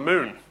water on the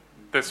moon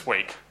this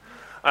week.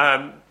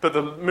 But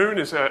the moon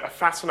is a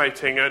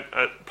fascinating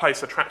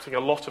place attracting a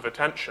lot of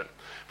attention.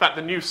 In fact,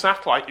 the new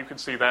satellite you can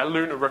see there,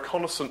 Lunar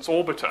Reconnaissance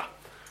Orbiter,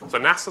 it's a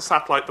NASA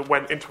satellite that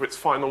went into its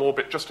final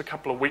orbit just a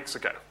couple of weeks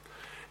ago.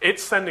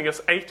 It's sending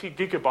us 80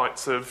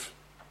 gigabytes of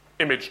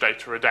image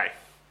data a day.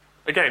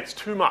 Again, it's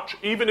too much.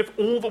 Even if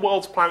all the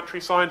world's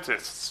planetary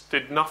scientists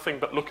did nothing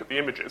but look at the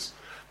images,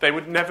 they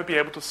would never be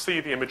able to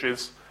see the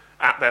images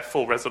at their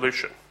full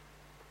resolution.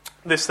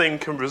 This thing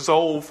can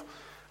resolve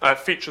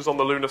features on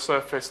the lunar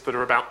surface that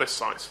are about this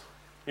size.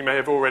 You may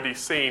have already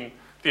seen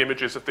the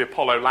images of the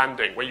Apollo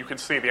landing, where you can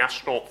see the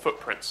astronaut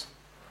footprints.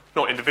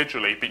 Not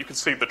individually, but you can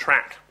see the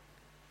track.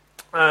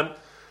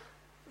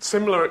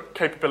 Similar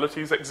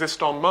capabilities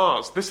exist on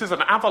Mars. This is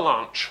an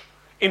avalanche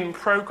in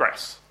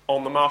progress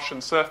on the Martian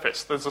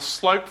surface. There's a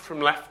slope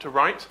from left to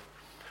right.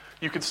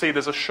 You can see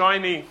there's a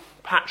shiny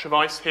patch of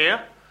ice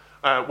here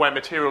where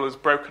material is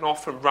broken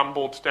off and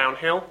rumbled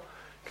downhill.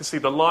 You can see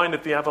the line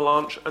of the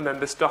avalanche and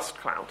then this dust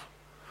cloud.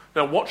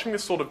 Now, watching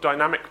this sort of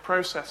dynamic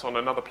process on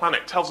another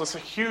planet tells us a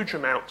huge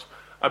amount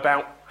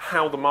about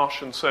how the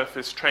Martian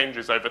surface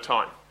changes over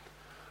time.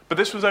 But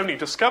this was only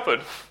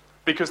discovered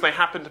because they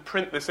happened to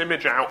print this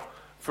image out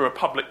for a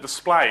public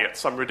display at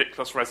some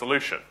ridiculous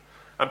resolution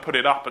and put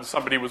it up, and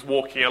somebody was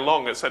walking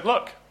along and said,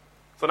 look,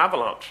 it's an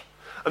avalanche.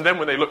 And then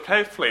when they looked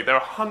carefully, there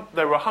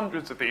were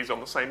hundreds of these on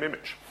the same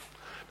image.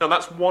 Now,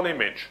 that's one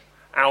image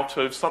out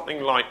of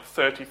something like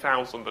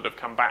 30,000 that have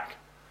come back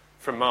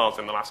from Mars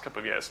in the last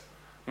couple of years.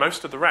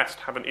 Most of the rest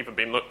haven't even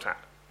been looked at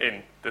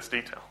in this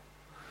detail.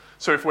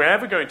 So if we're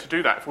ever going to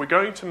do that, if we're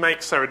going to make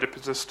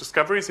serendipitous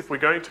discoveries, if we're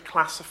going to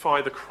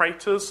classify the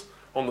craters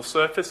on the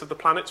surface of the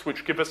planets,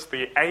 which give us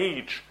the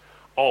age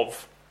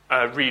of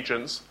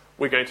regions,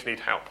 we're going to need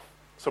help.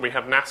 So we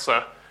have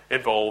NASA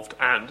involved,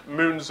 and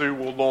Moonzoo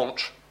will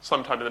launch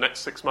sometime in the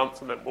next 6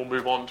 months, and then we'll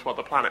move on to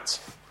other planets.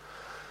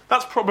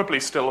 That's probably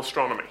still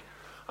astronomy.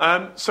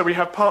 So we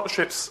have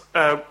partnerships,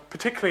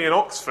 particularly in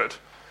Oxford.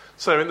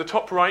 So in the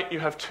top right, you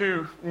have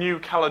 2 New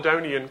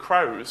Caledonian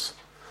crows.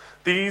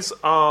 These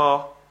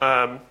are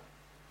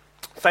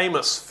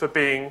famous for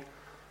being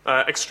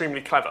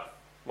extremely clever.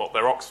 Well,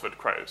 they're Oxford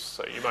crows,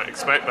 so you might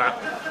expect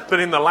that. But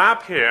in the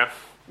lab here,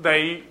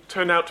 they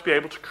turn out to be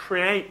able to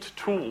create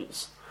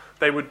tools.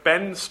 They would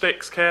bend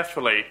sticks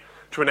carefully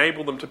to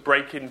enable them to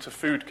break into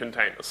food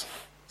containers.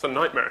 It's a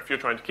nightmare if you're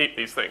trying to keep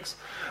these things.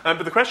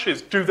 But the question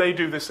is, do they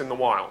do this in the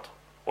wild?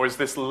 Or is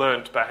this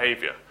learnt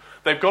behaviour?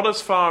 They've got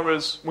as far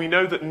as, we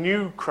know that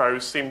new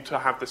crows seem to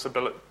have this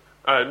ability,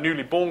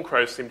 newly born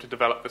crows seem to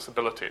develop this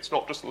ability. It's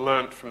not just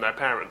learnt from their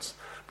parents.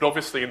 But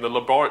obviously in the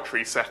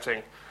laboratory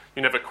setting,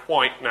 you never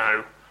quite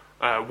know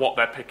what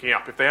they're picking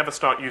up. If they ever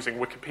start using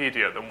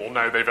Wikipedia, then we'll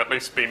know they've at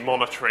least been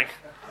monitoring.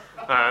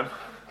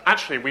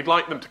 Actually, we'd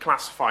like them to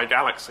classify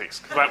galaxies,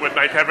 because that would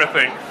make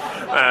everything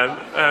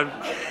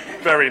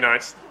very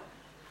nice.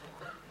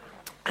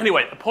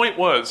 Anyway, the point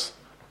was,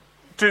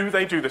 do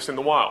they do this in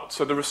the wild?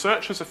 So the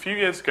researchers a few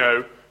years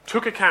ago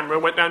took a camera,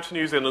 went down to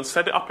New Zealand,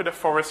 set it up in a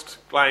forest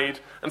glade,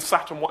 and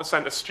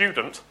sent a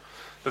student,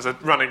 there's a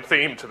running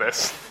theme to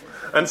this,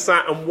 and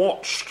sat and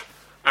watched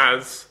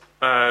as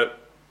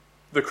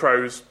the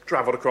crows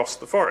travelled across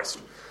the forest.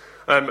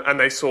 And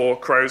they saw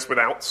crows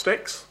without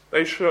sticks.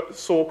 They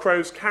saw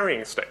crows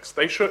carrying sticks.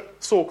 They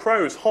saw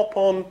crows hop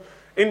on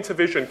into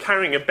vision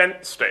carrying a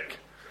bent stick,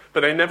 but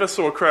they never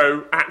saw a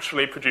crow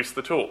actually produce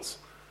the tools.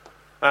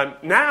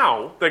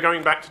 Now they're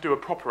going back to do a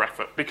proper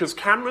effort because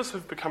cameras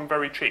have become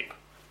very cheap.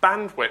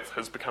 Bandwidth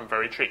has become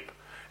very cheap.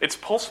 It's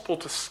possible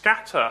to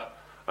scatter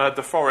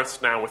the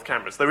forest now with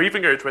cameras. They're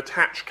even going to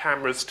attach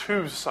cameras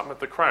to some of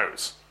the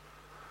crows.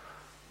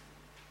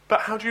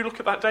 But how do you look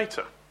at that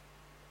data?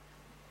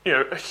 You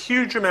know, a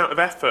huge amount of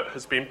effort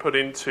has been put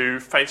into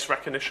face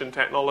recognition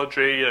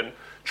technology and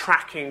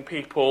tracking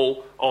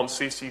people on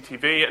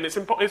CCTV, and it's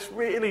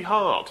really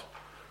hard.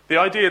 The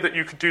idea that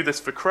you could do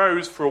this for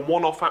crows for a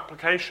one-off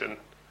application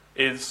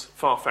is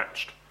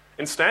far-fetched.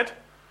 Instead,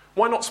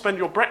 why not spend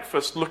your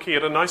breakfast looking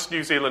at a nice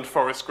New Zealand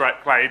forest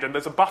glade and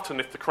there's a button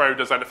if the crow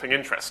does anything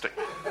interesting?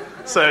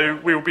 So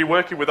we will be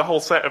working with a whole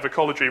set of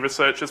ecology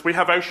researchers. We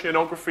have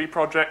oceanography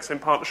projects in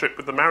partnership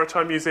with the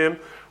Maritime Museum.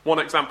 One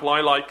example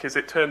I like is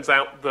it turns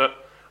out that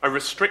a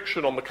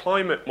restriction on the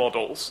climate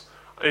models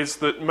is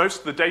that most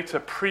of the data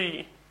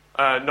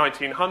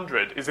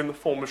pre-1900 is in the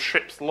form of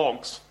ship's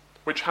logs,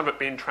 which haven't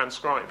been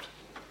transcribed.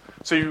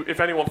 So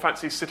if anyone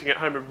fancies sitting at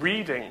home and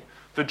reading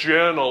the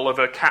journal of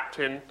a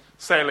captain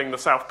sailing the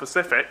South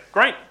Pacific,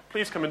 great,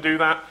 please come and do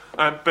that,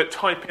 but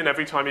type in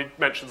every time he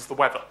mentions the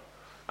weather.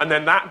 And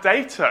then that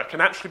data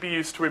can actually be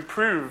used to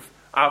improve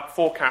our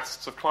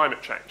forecasts of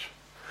climate change.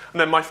 And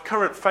then my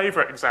current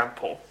favourite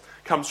example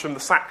comes from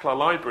the Sackler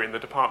Library in the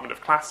Department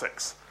of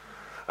Classics.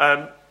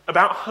 About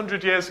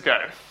 100 years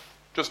ago,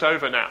 just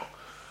over now,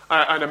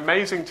 an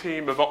amazing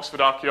team of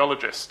Oxford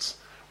archaeologists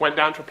went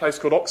down to a place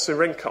called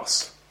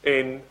Oxyrhynchos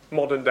in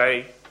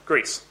modern-day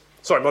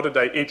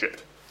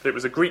Egypt. It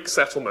was a Greek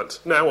settlement,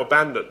 now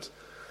abandoned.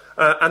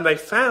 And they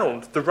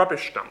found the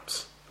rubbish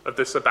dumps of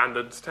this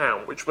abandoned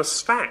town, which were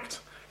stacked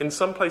in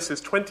some places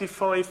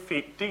 25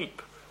 feet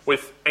deep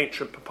with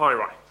ancient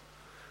papyri,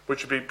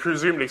 which would be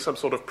presumably some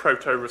sort of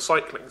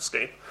proto-recycling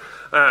scheme.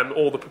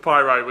 All the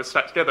papyri were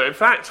stacked together. In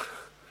fact,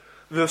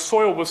 the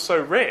soil was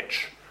so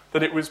rich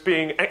that it was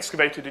being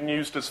excavated and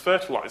used as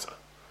fertilizer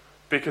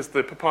because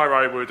the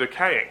papyri were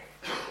decaying.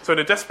 So in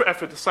a desperate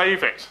effort to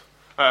save it,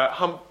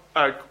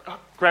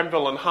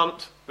 Grenville and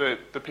Hunt, the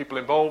people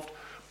involved,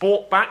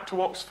 brought back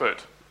to Oxford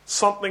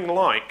something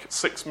like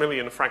 6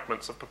 million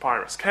fragments of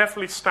papyrus,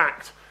 carefully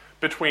stacked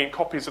between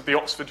copies of the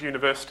Oxford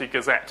University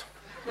Gazette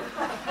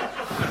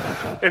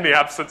in the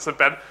absence of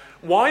Ben.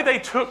 Why they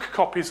took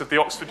copies of the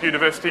Oxford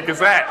University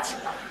Gazette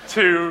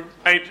to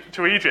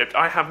Egypt,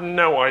 I have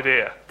no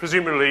idea.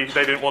 Presumably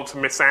they didn't want to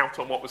miss out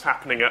on what was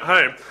happening at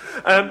home.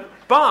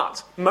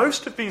 But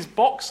most of these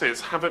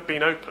boxes haven't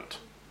been opened.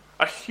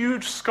 A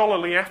huge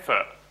scholarly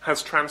effort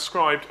has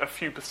transcribed a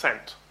few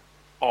percent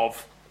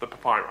of the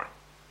papyri.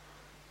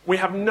 We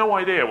have no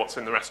idea what's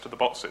in the rest of the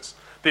boxes.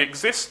 The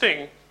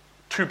existing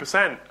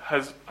 2%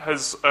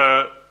 has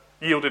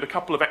yielded a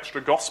couple of extra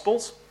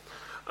Gospels,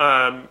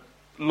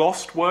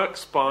 lost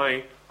works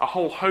by a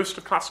whole host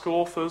of classical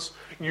authors,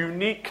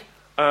 unique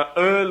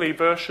early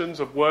versions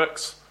of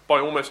works by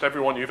almost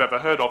everyone you've ever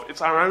heard of.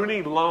 It's our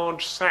only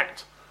large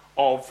set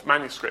of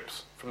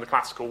manuscripts from the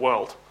classical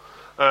world.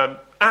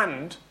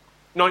 And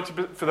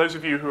 90%, for those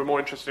of you who are more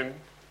interested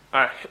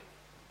in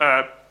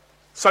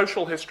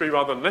social history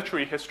rather than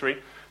literary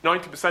history,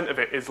 90% of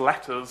it is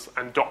letters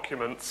and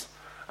documents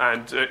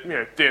and,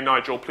 dear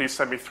Nigel, please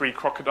send me 3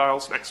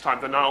 crocodiles next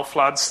time the Nile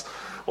floods,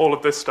 all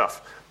of this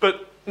stuff.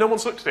 But no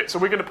one's looked at it, so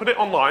we're going to put it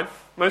online.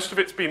 Most of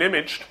it's been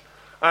imaged,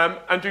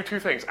 and do 2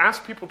 things.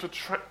 Ask people to...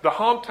 the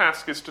hard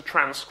task is to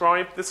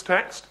transcribe this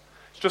text.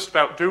 It's just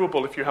about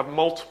doable if you have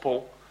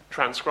multiple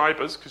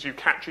transcribers, because you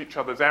catch each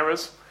other's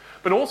errors.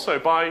 But also,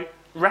 by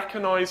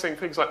recognizing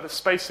things like the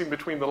spacing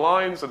between the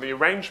lines and the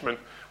arrangement,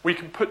 we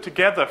can put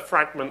together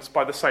fragments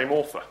by the same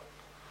author.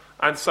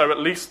 And so at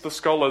least the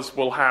scholars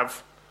will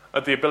have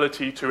the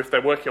ability to, if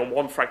they're working on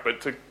one fragment,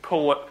 to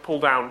pull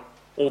down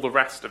all the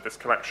rest of this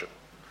collection.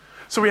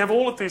 So we have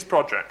all of these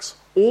projects,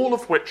 all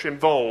of which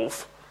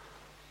involve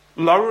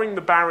lowering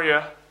the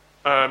barrier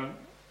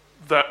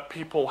that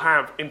people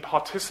have in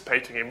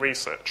participating in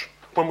research.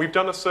 When we've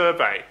done a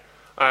survey,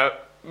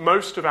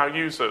 most of our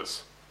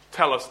users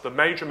tell us the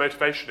major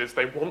motivation is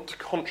they want to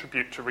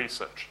contribute to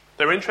research.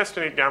 They're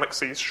interested in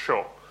galaxies,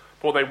 sure,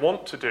 but what they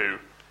want to do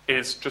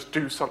is just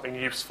do something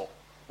useful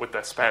with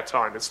their spare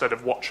time instead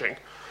of watching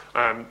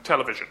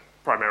television,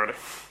 primarily.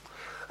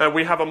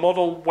 We have a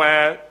model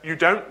where you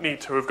don't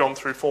need to have gone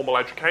through formal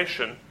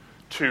education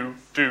to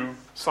do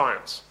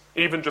science.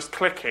 Even just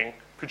clicking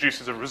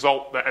produces a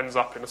result that ends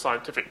up in a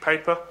scientific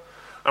paper,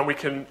 and we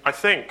can, I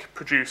think,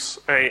 produce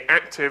an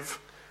active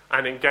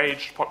and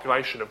engaged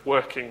population of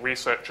working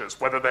researchers,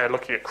 whether they're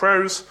looking at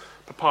crows,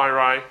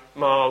 papyri,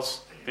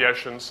 Mars, the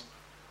oceans,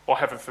 or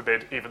heaven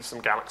forbid, even some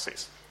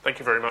galaxies. Thank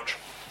you very much.